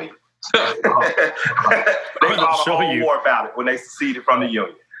 They'll tell you. They thought a whole more about it when they seceded from the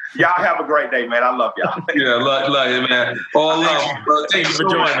Union. Y'all have a great day, man. I love y'all. Yeah, love you, man. All love. Thank you for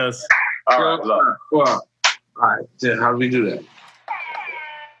joining us. All right, love. Well, all right. Yeah, how do we do that?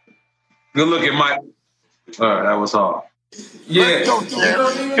 Good looking, Mike. All right, that was hard. Yeah. What's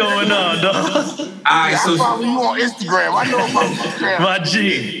going on, dog? All right, so I follow you on Instagram. I know about Instagram. My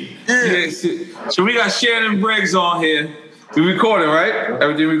G. Yeah. So we got Shannon Briggs on here. We recorded, right?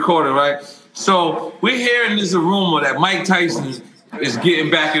 Everything recorded, right? So we're hearing there's a rumor that Mike Tyson is getting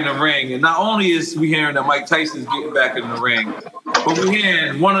back in the ring. And not only is we hearing that Mike Tyson is getting back in the ring, but we're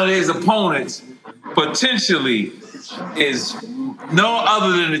hearing one of his opponents potentially is no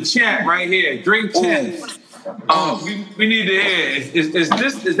other than the champ right here, Drink Champ. We need to hear.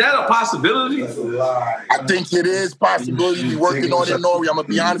 Is that a possibility? I think it is possibility. We're working on it, Nori. I'm gonna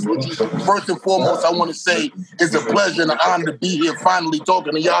be honest with you. First and foremost, I want to say it's a pleasure and an honor to be here, finally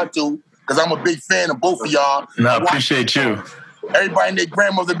talking to y'all two, because I'm a big fan of both of y'all. No, I appreciate you. Everybody and their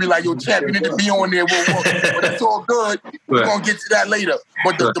grandmother be like, "Yo, champ, you need to be on there." But it's all good. We're gonna get to that later.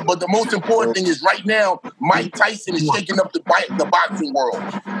 But the most important thing is right now, Mike Tyson is shaking up the boxing world.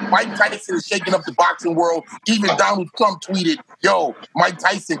 Mike Tyson is shaking up the boxing world. Even Donald Trump tweeted, "Yo, Mike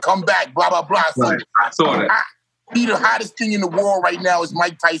Tyson, come back." Blah blah blah. So I saw that. The hottest thing in the world right now is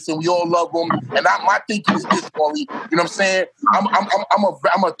Mike Tyson. We all love him, and my thinking is this, Corey. You know what I'm saying?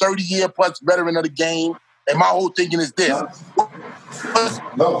 I'm a 30-year plus veteran of the game. And my whole thinking is this: what's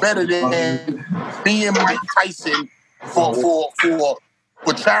better than being Mike Tyson for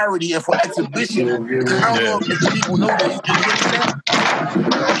charity and for exhibition? I don't know if people know that.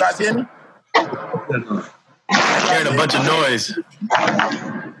 You guys hear me? Hearing a bunch of noise.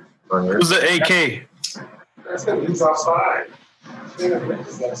 Who's the AK? He's outside.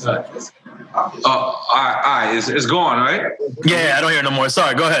 All right. It's going, right? Yeah, I don't hear no more.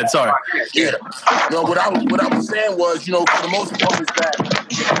 Sorry, go ahead. Sorry. Yeah. No, what I was saying was, for the most part, is that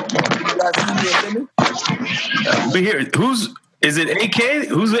you guys see me? We hear. Is it AK?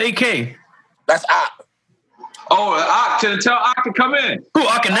 Who's the AK? That's Ak. Oh, Ak, tell Ak to come in. Who,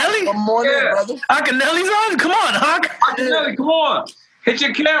 Akinelli? Come on in, brother. Akinelli's on? Come on, Ak. Akinelli, come on. Hit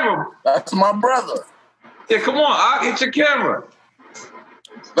your camera. That's my brother. Yeah, come on, Ak, hit your camera.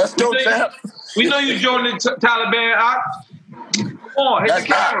 Let's go, champ. We know you joined the Taliban, Ak. Come on, hit your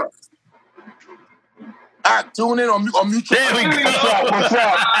camera. Ak, tune in on mute. There we go. What's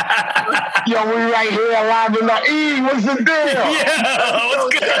up? Yo, we right here live in the E. What's the deal? Yeah, what's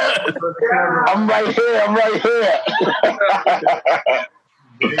good? I'm right here.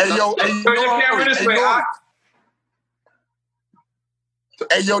 Hey, yo, turn your camera this way, Ak.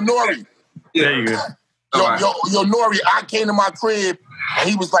 Hey, yo, Nori. There you go. Yo, Nori, I came to my crib and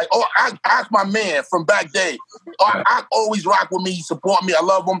he was like, "Oh, I my man from back day. I always rock with me. He support me. I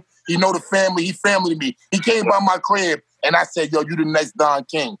love him. He know the family. He family to me. He came by my crib and I said, "Yo, you the next Don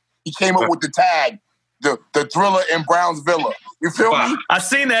King." He came up with the tag, the Thriller in Brownsville. You feel me? I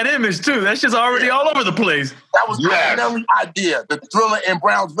seen that image too. That shit's already all over the place. That was Akinelli's idea. The Thriller in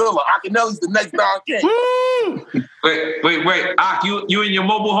Brownsville. Akinelli's the next Don King. Woo! Wait. Ak, you in your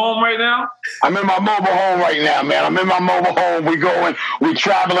mobile home right now? I'm in my mobile home right now, man. I'm in my mobile home. We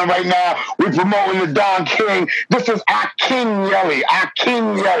traveling right now. We promoting the Don King. This is Akinelli,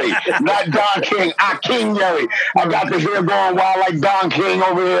 not Don King, Akinelli. I got the hair going wild like Don King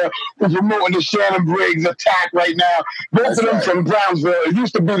over here. We're promoting the Shannon Briggs attack right now. Both of them from Brownsville. It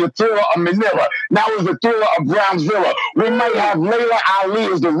used to be the Thriller of Manila. Now it's the Thriller of Brownsville. We might have Layla Ali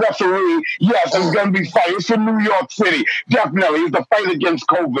as the referee. Yes, it's going to be fight. It's in New York City. Definitely. It's the fight against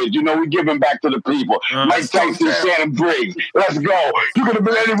COVID. We're giving back to the people. Mike Tyson, Shannon Briggs. Let's go. You could have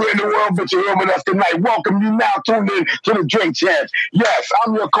been anywhere in the world, but you're here with us tonight. Welcome. You now tuned in to the Drink Champs. Yes,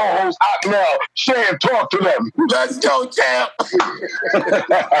 I'm your co-host, Aknell. Shan, talk to them. Let's go, champ.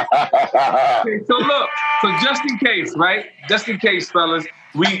 So look, just in case, right? Just in case, fellas,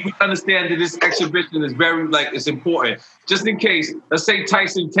 we understand that this exhibition is very, it's important. Just in case, let's say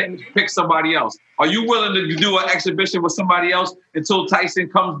Tyson picks somebody else. Are you willing to do an exhibition with somebody else until Tyson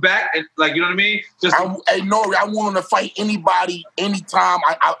comes back? And, you know what I mean? Hey, Nori, I want to fight anybody, anytime.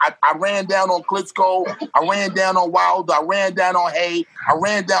 I ran down on Klitschko. I ran down on Wilder. I ran down on Hay.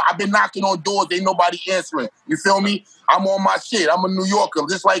 I've been knocking on doors. Ain't nobody answering. You feel me? I'm on my shit. I'm a New Yorker,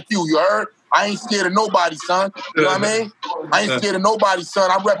 just like you. You heard? I ain't scared of nobody, son. You know what I mean? I ain't scared of nobody, son.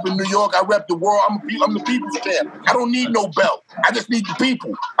 I rep in New York. I rep the world. I'm the people's champ. I don't need no belt. I just need the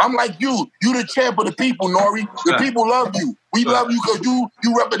people. I'm like you. You the champ of the people, Nori. The people love you. We love you because you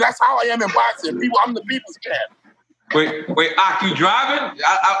rep. That's how I am in boxing. I'm the people's champ. Wait, Ak, you driving?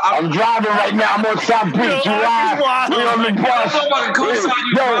 I'm driving right now. I'm on South Beach. You live? We on the bus.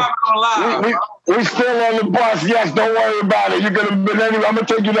 We still on the bus. Yes, don't worry about it. You're gonna be anyway. I'm gonna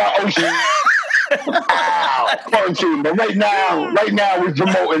take you down Ocean. Quarantine. But right now we're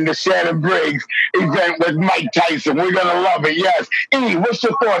promoting the Shannon Briggs event with Mike Tyson. We're gonna love it. Yes. E, what's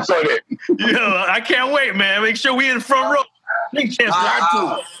your thoughts on it? Yo, I can't wait, man. Make sure we in the front row. I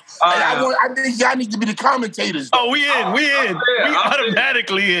think y'all need to be the commentators. Oh, we in. We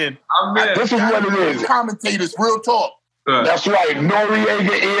automatically in. This is what it is. Commentators, real talk. That's right. Noriega,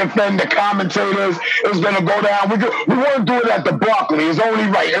 EFN, the commentators is going to go down. We want to do it at the Barclay. It's only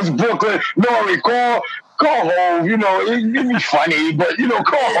right. It's Brooklyn. Nori, call home. You know, it'd be funny, but,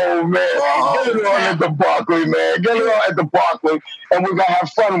 call home, man. Get it on at the Barclay, man. Get it on at the Barclay, and we're going to have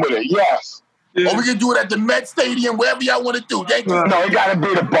fun with it. Yes. Yeah. Or we can do it at the Met Stadium, wherever y'all want to do. No, it got to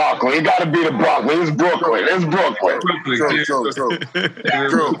be the Barclay. It's Brooklyn.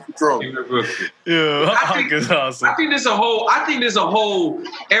 True. Yeah, it's awesome. I think there's a whole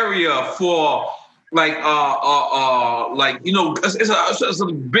area for it's a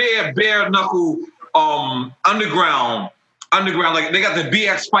bare knuckle underground. Like they got the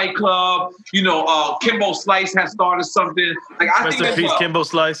BX Fight Club. Kimbo Slice has started something. Like Rest in peace, Kimbo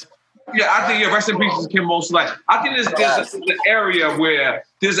Slice. Yeah, I think rest in peace, Kimbo Slice. I think there's an area where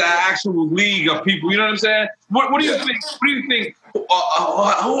there's an actual league of people. You know what I'm saying? What do you think? What do you think?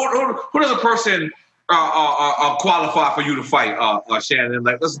 Who does a person qualify for you to fight, Shannon?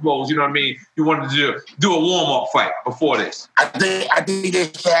 Like, let's suppose, you know what I mean? You wanted to do a warm-up fight before this. I think they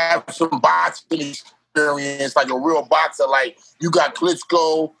should have some boxing experience, like a real boxer. Like you got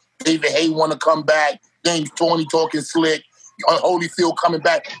Klitschko, David Haye want to come back, James Toney talking slick. Holyfield coming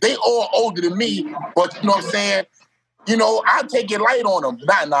back. They all older than me, but you know what I'm saying? I'll take it light on them.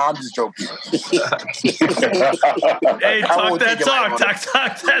 Nah, I'm just joking. Hey, talk that talk.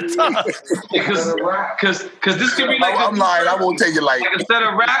 Because this could be like... I'm lying. I won't take it light. Like instead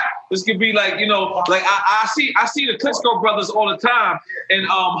of rap, this could be like, I see the Klitschko brothers all the time in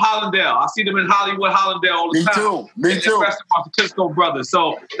Hollandale. I see them in Hollandale all the time. Me too. The Klitschko brothers.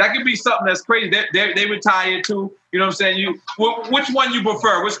 So that could be something that's crazy. They retired too. You know what I'm saying? Which one you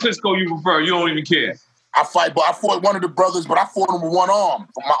prefer? Which Klitschko you prefer? You don't even care. I fought one of the brothers, but I fought him with one arm.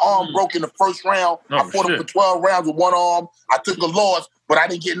 My arm broke in the first round. I fought him for 12 rounds with one arm. I took a loss, but I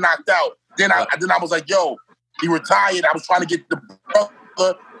didn't get knocked out. Then I was like, yo, he retired. I was trying to get the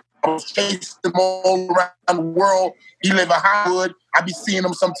brother. I was chasing him all around the world. He live in Hollywood. I be seeing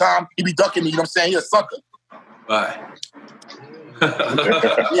him sometime. He be ducking me. You know what I'm saying? He a sucker. Right. Yeah.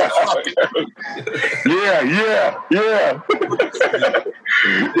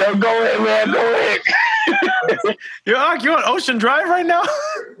 Yo, go ahead, man. Go ahead. You on Ocean Drive right now?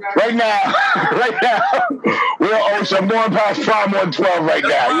 Right now. We're on Ocean. I'm going past Prime 112 right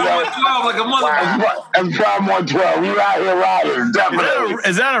now. Like a motherfucker. That's Prime 112. We out here riding. Definitely.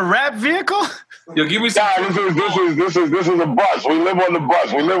 Is that a rap vehicle? Yo, give me some. This is a bus. We live on the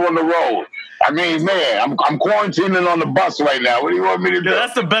bus. We live on the road. I mean, man, I'm quarantining on the bus right now. What do you want me to do? Yeah,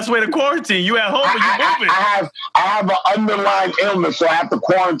 that's the best way to quarantine. You at home and you moving. I have an underlying illness, so I have to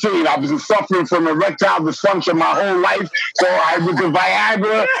quarantine. I've been suffering from erectile dysfunction my whole life. So with the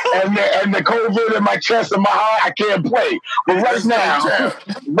Viagra and the COVID in my chest and my heart, I can't play. But right now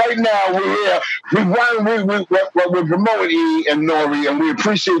we're here. We're promoting E and Nori, and we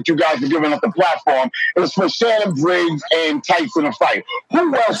appreciate you guys for giving us the platform. It's for Shannon Briggs and Tyson to fight.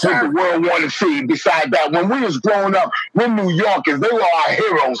 Who else would the world want to see besides that? When we was growing up, we're New Yorkers. They were our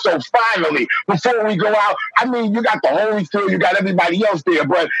heroes. So finally, before we go out, I mean, you got the Holyfield, you got everybody else there,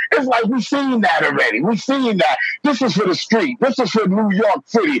 but it's like we've seen that already. We've seen that. This is for the street. This is for New York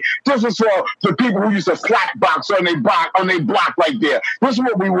City. This is for the people who used to slap box on their block right there. This is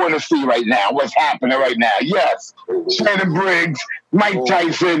what we want to see right now, what's happening right now. Yes, Shannon Briggs, Mike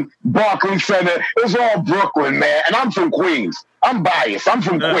Tyson, Barclays Center. It's all Brooklyn, man. And I'm from Queens. I'm biased. I'm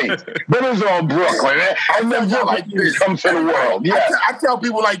from Queens. But it's all Brooklyn. And then Brooklyn comes to the world. Yeah. I tell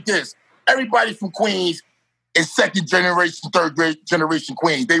people like this. Everybody from Queens is second generation, third generation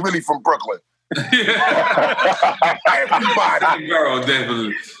Queens. They really from Brooklyn. Everybody. Girl,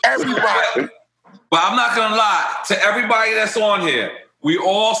 definitely. Everybody. But I'm not going to lie. To everybody that's on here, we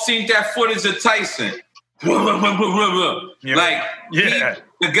all seen that footage of Tyson. Yeah.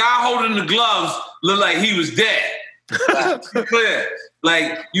 The guy holding the gloves looked like he was dead. Clear.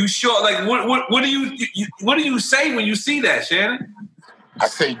 Like, you sure? Like, what do you say when you see that, Shannon? I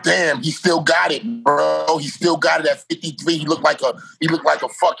say, damn, he still got it, bro. He still got it at 53. He looked like a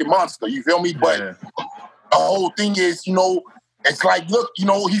fucking monster. You feel me? But the whole thing is, you know, it's like, look, you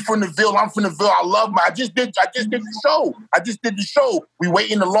know, he's from the Ville, I'm from the Ville. I love him. I just did the show. We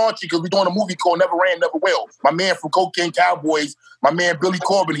waiting to launch it because we're doing a movie called Never Ran, Never Will. My man from Cocaine Cowboys, my man Billy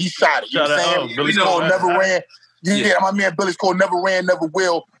Corbin, he shot it. You know what I'm saying? It's called Never Ran. Yeah, my man Billy's called Never Ran, Never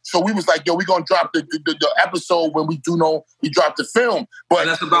Will. So we was like, yo, we're gonna drop the episode when we drop the film. But and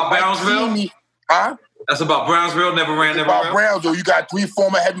that's about Brownsville? Huh? That's about Brownsville, Never Ran, Never Will? About Brownsville. You got 3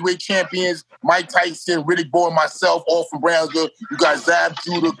 former heavyweight champions, Mike Tyson, Riddick Bowe, and myself, all from Brownsville. You got Zab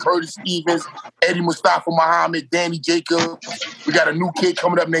Judah, Curtis Stevens, Eddie Mustafa Muhammad, Danny Jacobs. We got a new kid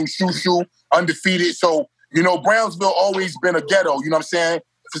coming up named Shushu, undefeated. So, you know, Brownsville always been a ghetto, you know what I'm saying?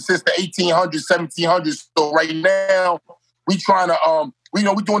 Since the 1800s, 1700s. So right now, we trying to, we're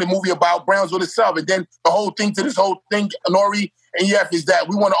doing a movie about Brownsville itself. And then the whole thing to this whole thing, Nori and Yef, is that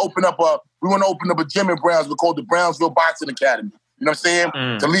we want to open up a gym in Brownsville called the Brownsville Boxing Academy. You know what I'm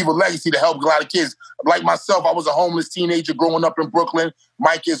saying? To leave a legacy to help a lot of kids. Like myself, I was a homeless teenager growing up in Brooklyn.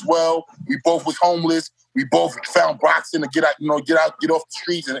 Mike as well. We both was homeless. We both found boxing to get off the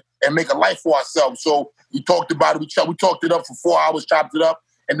streets and make a life for ourselves. So we talked about it. We talked it up for 4 hours, chopped it up,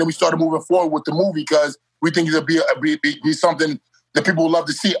 and then we started moving forward with the movie because we think it'll be something that people would love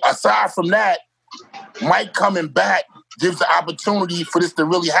to see. Aside from that, Mike coming back gives the opportunity for this to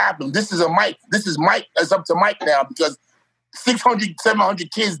really happen. This is Mike. It's up to Mike now because 600,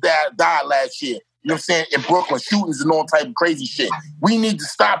 700 kids died last year. You know what I'm saying? In Brooklyn, shootings and all type of crazy shit. We need to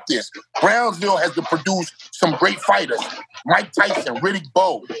stop this. Brownsville has to produce some great fighters. Mike Tyson, Riddick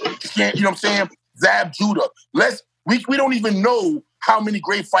Bowe, you know what I'm saying? Zab Judah. We don't even know how many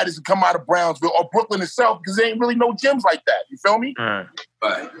great fighters can come out of Brownsville or Brooklyn itself because there ain't really no gyms like that. You feel me?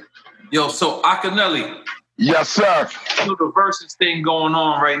 Right. Yo, so Akinyele. Yes, sir. The versus thing going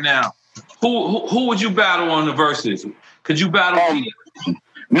on right now. Who would you battle on the versus? Could you battle?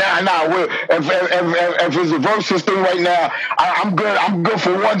 Nah. If it's a versus thing right now, I'm good. I'm good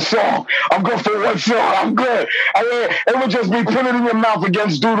for one song. I'm good. I mean, it would just be put it in your mouth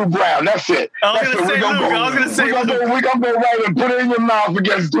against Doodoo Brown. That's it. We're gonna go right and put it in your mouth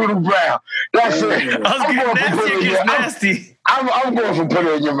against Doodoo Brown. That's it. I'm going for put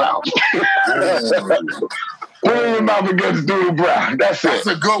it in your mouth. Put it in your mouth against Doodoo Brown. That's it. That's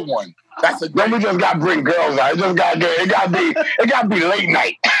a good one. Then we just got to bring girls out. It got to be late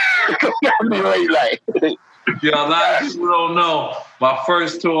night. It got to be late night. Yeah, a lot of people don't know. My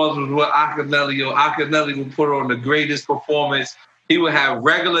first tours was with Akinyele. Akinyele would put on the greatest performance. He would have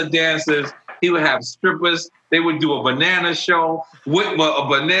regular dancers. He would have strippers. They would do a banana show with a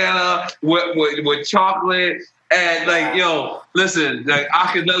banana with chocolate. And like, yo, listen, like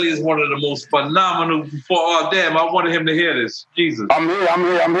Akinyele is one of the most phenomenal. Damn, I wanted him to hear this. Jesus, I'm here.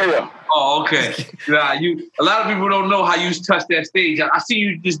 Oh, okay. Nah, a lot of people don't know how you touched that stage. I see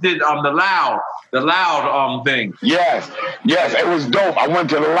you just did the loud thing. Yes, it was dope. I went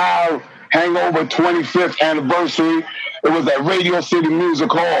to the Loud Hangover 25th anniversary. It was at Radio City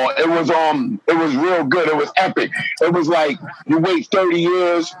Music Hall. It was real good. It was epic. It was like you wait 30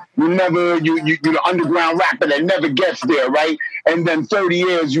 years, you're the underground rapper that never gets there, right? And then 30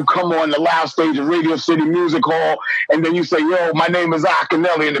 years, you come on the Loud stage of Radio City Music Hall, and then you say, yo, my name is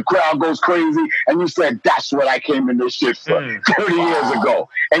Akinyele, and the crowd goes crazy, and you said, that's what I came in this shit for 30 years ago.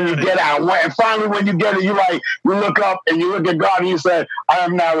 And you get out, and finally when you get it, you look up, and you look at God, and you say, I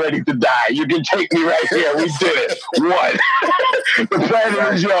am not ready to die. You can take me right here. We did it. What? The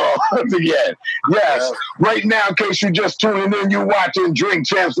planet is yours again. Yes. Right now, in case you're just tuning in, you're watching Drink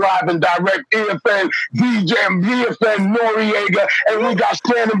Champs live and direct. EFN, DJ, VFN, Noriega, and we got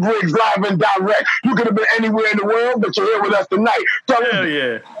Shannon Briggs live and direct. You could have been anywhere in the world, but you're here with us tonight. Hell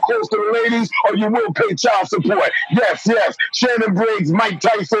yeah. Close to the ladies, or you will pay child support. Yes. Shannon Briggs, Mike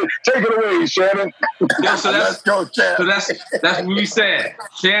Tyson. Take it away, Shannon. Yeah, let's go, Shannon. So that's what we said.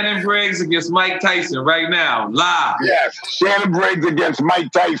 Shannon Briggs against Mike Tyson right now, live. Yes, Shannon Briggs against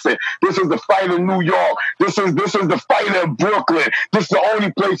Mike Tyson. This is the fight in New York. This is the fight in Brooklyn. This is the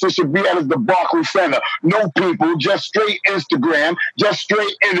only place it should be at is the Barclays Center. No people, just straight Instagram, just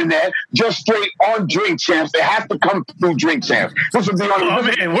straight internet, just straight on Drink Champs. It has to come through Drink Champs. This is the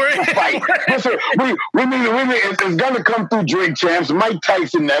only fight. We need it's gonna come through Drink Champs. Mike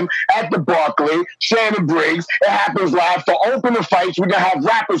Tyson them at the Barclays. Shannon Briggs. It happens live. For opening fights, we're gonna have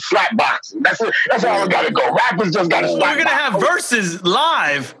rappers slap boxing. That's it. That's how we gotta go. Rappers just gotta slap. We're gonna have versus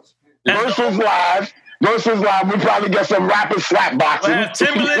live. Versus live. We probably get some rappers slap boxing.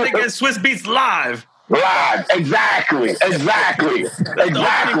 Timbaland against Swiss Beats live. Exactly. Exactly.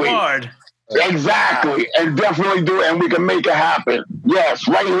 And definitely do it, and we can make it happen. Yes,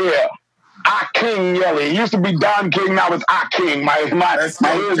 right here. Aking Yelly. It used to be Don King, now it's Aking. My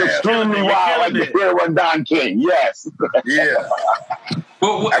hair is extremely wild like the hair on Don King. Yes. Yeah.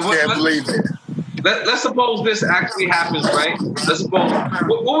 Well, I can't believe it. Let's suppose this actually happens, right? Let's suppose.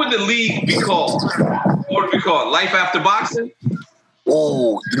 What would the league be called? What would it be called? Life After Boxing?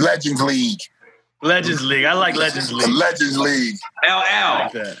 Oh, the Legends League. Legends League. I like Legends League. The Legends League. LL.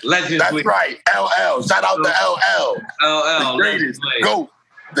 Legends That's League. right. LL. Shout out to LL. LL. The greatest. GOAT.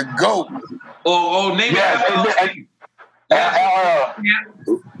 The GOAT. Or name it LL.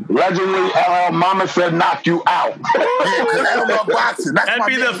 Legend League, LL Mama said knock you out. Yeah, because LL love boxing. That'd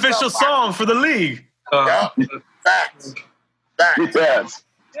be the official song for the league. Facts. Yes.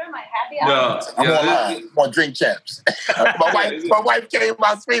 I'm on Drink Champs. my wife came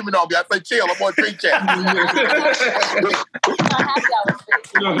out screaming on me. I said, chill, I'm on Drink Champs.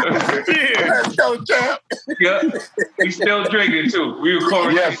 Let's go, champ. Yeah. He's still drinking too. We were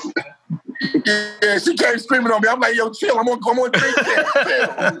calling. Yes. Yeah, she came screaming on me. I'm like, yo, chill. I'm on Drink Champs. Chill.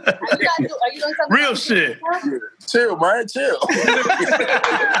 Are you doing something? Real shit. Chill, man. Chill.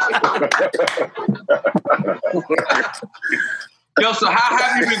 Yo, so how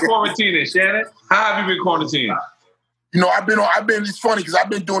have you been quarantining, Shannon? How have you been quarantining? You know, it's funny because I've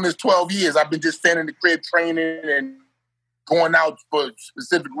been doing this 12 years. I've been just standing in the crib training and going out for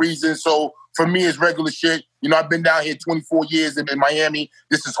specific reasons. So for me, it's regular shit. You know, I've been down here 24 years in Miami.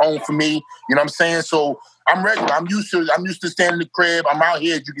 This is home for me. You know what I'm saying? So I'm regular. I'm used to standing in the crib. I'm out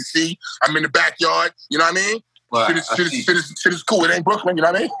here, as you can see. I'm in the backyard. You know what I mean? Right, Shit is cool. It ain't Brooklyn. You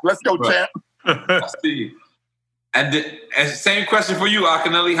know what I mean? Let's go, champ. I see. And same question for you,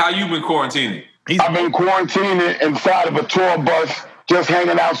 Akinelli. How you been quarantining? I've been quarantining inside of a tour bus, just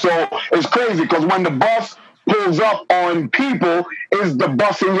hanging out. So it's crazy because when the bus pulls up on people, it's the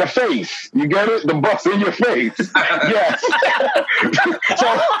bus in your face. You get it? The bus in your face. Yes.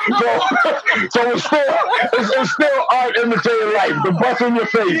 so it's still art imitating life. The bus in your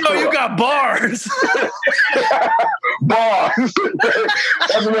face. You know, you got bars. Bars.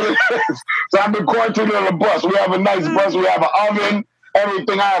 That's what it is. So I've been quarantining on a bus. We have a nice bus. We have an oven,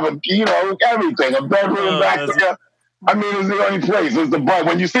 everything. I have everything. A bedroom back there. I mean, it's the only place. It's the bus.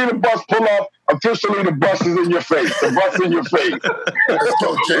 When you see the bus pull up, officially the bus is in your face. The bus in your face.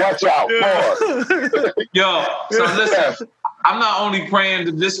 Watch out. Yo, so listen, I'm not only praying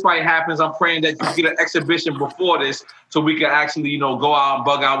that this fight happens, I'm praying that you get an exhibition before this so we can actually, go out and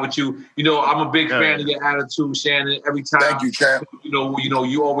bug out with you. You know, I'm a big fan of your attitude, Shannon. Every time, thank you, champ.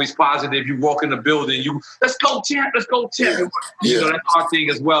 You always positive. You walk in the building, let's go, champ. Let's go, champ. Yeah. That's our thing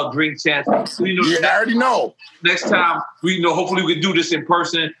as well. Drink champ. I already know. Next time, hopefully we can do this in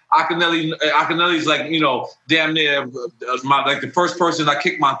person. Akinelli's like, damn near the first person I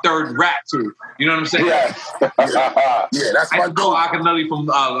kicked my third rap to. You know what I'm saying? Yeah, that's my goal. Akinelli from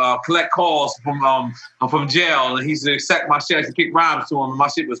collect calls from jail, and he used to accept my shit. I used to kick rhymes to him, and my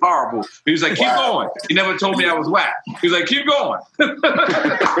shit was horrible. He was like, keep going. He never told me I was whack. He was like, keep going. Hey,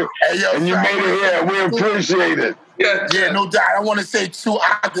 yo, and you made it here. We appreciate it. Yeah, no doubt. I want to say, too,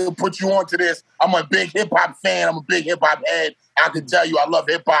 I could put you on to this. I'm a big hip-hop fan. I'm a big hip-hop head. I can tell you I love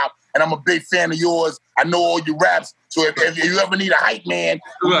hip-hop, and I'm a big fan of yours. I know all your raps. So if you ever need a hype man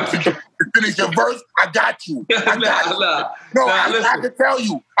to finish your verse, I got you. I can tell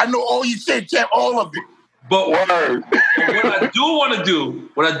you. I know all you shit, champ, all of it. But what I do want to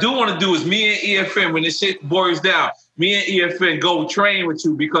do is me and EFN, when this shit boils down, me and EFN go train with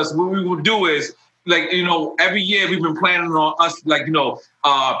you, because what we will do is, every year we've been planning on us, I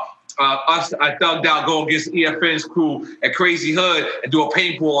thugged out, go against EFN's crew at Crazy Hood and do a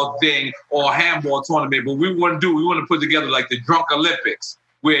paintball thing or a handball tournament. But we want to put together like the Drunk Olympics,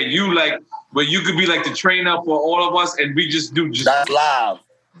 where you could be like the trainer for all of us, and we just do that's live.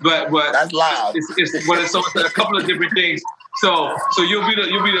 But that's live. It's a couple of different things. So you'll be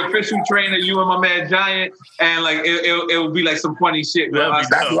the official trainer, you and my man Giant, and it will be like some funny shit. That's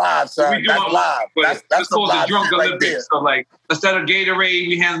live, son. That's live. That's called the Drunk Right Olympics. So instead of Gatorade,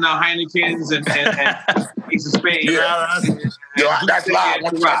 we handing out Heinekens and Ace of Spades. That's live. I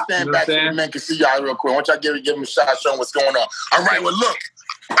want you to stand back so the men can see y'all real quick. I want y'all to give them a shot, show them what's going on. All right, well, look,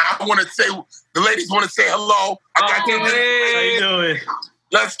 I want to say, the ladies want to say hello. I got you. How you doing?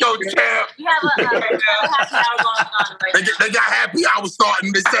 Let's go, champ. You have a happy hour going on right They got happy hour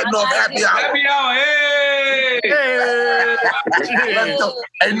starting. They're setting off happy hour. Happy hour, hey! Let's go.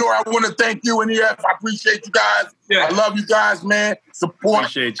 Hey, Nora, I want to thank you and EF. I appreciate you guys. Yeah. I love you guys, man. Support.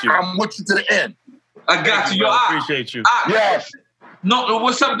 Appreciate you. I'm with you to the end. I got you. Appreciate you. Yes. No,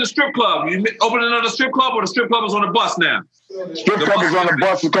 what's up with the strip club? You open another strip club, or the strip club is on the bus now? Strip club is on the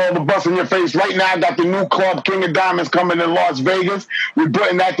bus. It's called The Bus in Your Face. Right now, I got the new club, King of Diamonds, coming in Las Vegas. We're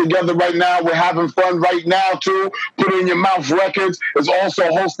putting that together right now. We're having fun right now, too. Put It in Your Mouth Records is also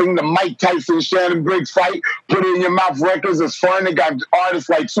hosting the Mike Tyson-Shannon Briggs fight. Put It in Your Mouth Records is fun. They got artists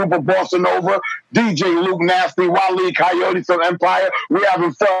like Super Bossa Nova, DJ Luke Nasty, Wale Coyote from Empire. We're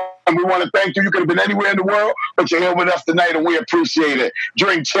having fun. We want to thank you. You could have been anywhere in the world, but you're here with us tonight, and we appreciate it.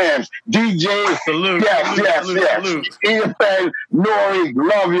 Drink Champs, DJ, salute, yes. EFN, Nori,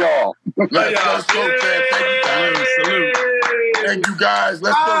 love y'all. Let's go, Champs. Salute. Thank you, guys.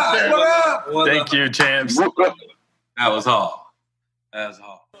 Let's go, Champs. Thank you, Champs. That was hard.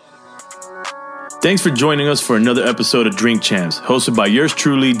 Thanks for joining us for another episode of Drink Champs, hosted by yours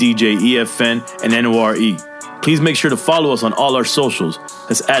truly, DJ EFN and NORE. Please make sure to follow us on all our socials.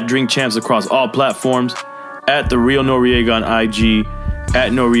 That's at Drink Champs across all platforms, at The Real Noriega on IG,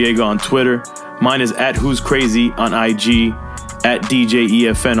 at Noriega on Twitter. Mine is at Who's Crazy on IG, at DJ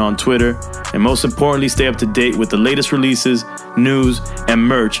EFN on Twitter. And most importantly, stay up to date with the latest releases, news, and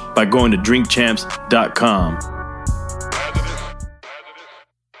merch by going to drinkchamps.com.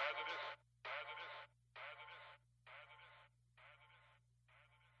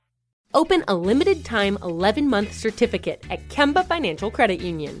 Open a limited-time 11-month certificate at Kemba Financial Credit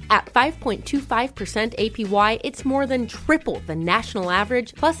Union. At 5.25% APY, it's more than triple the national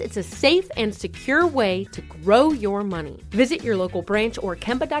average, plus it's a safe and secure way to grow your money. Visit your local branch or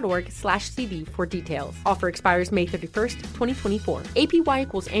kemba.org/CD for details. Offer expires May 31st, 2024. APY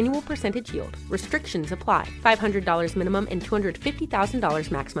equals annual percentage yield. Restrictions apply. $500 minimum and $250,000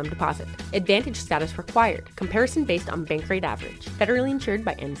 maximum deposit. Advantage status required. Comparison based on bank rate average. Federally insured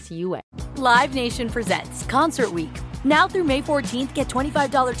by NCUA. Live Nation presents Concert Week. Now through May 14th, get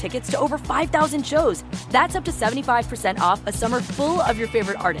 $25 tickets to over 5,000 shows. That's up to 75% off a summer full of your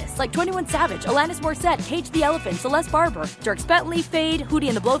favorite artists like 21 Savage, Alanis Morissette, Cage the Elephant, Celeste Barber, Dierks Bentley, Fade, Hootie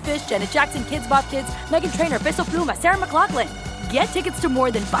and the Blowfish, Janet Jackson, Kids Bop Kids, Meghan Trainor, Peso Pluma, Sarah McLachlan. Get tickets to more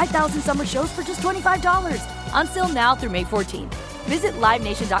than 5,000 summer shows for just $25. Until now through May 14th. Visit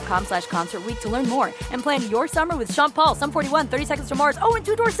livenation.com/concertweek to learn more and plan your summer with Sean Paul, Sum 41, 30 Seconds to Mars, and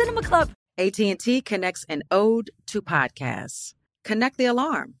Two Door Cinema Club. AT&T connects an ode to podcasts. Connect the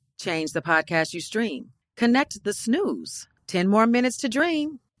alarm. Change the podcast you stream. Connect the snooze. 10 more minutes to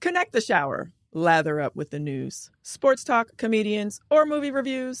dream. Connect the shower. Lather up with the news, sports talk, comedians, or movie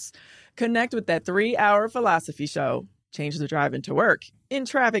reviews. Connect with that 3-hour philosophy show. Change the drive into work in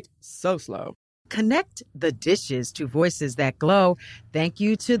traffic so slow. Connect the dishes to voices that glow. Thank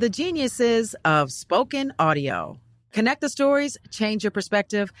you to the geniuses of spoken audio. Connect the stories, change your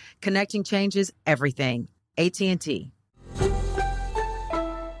perspective. Connecting changes everything. AT&T.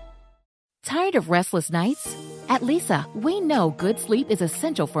 Tired of restless nights? At Leesa, we know good sleep is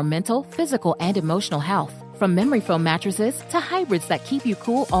essential for mental, physical, and emotional health. From memory foam mattresses to hybrids that keep you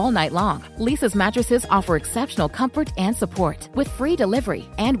cool all night long, Leesa's mattresses offer exceptional comfort and support with free delivery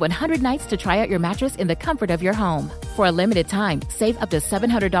and 100 nights to try out your mattress in the comfort of your home. For a limited time, save up to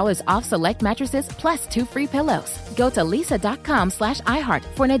 $700 off select mattresses plus 2 free pillows. Go to leesa.com/iHeart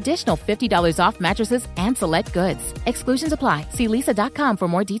for an additional $50 off mattresses and select goods. Exclusions apply. See leesa.com for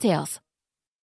more details.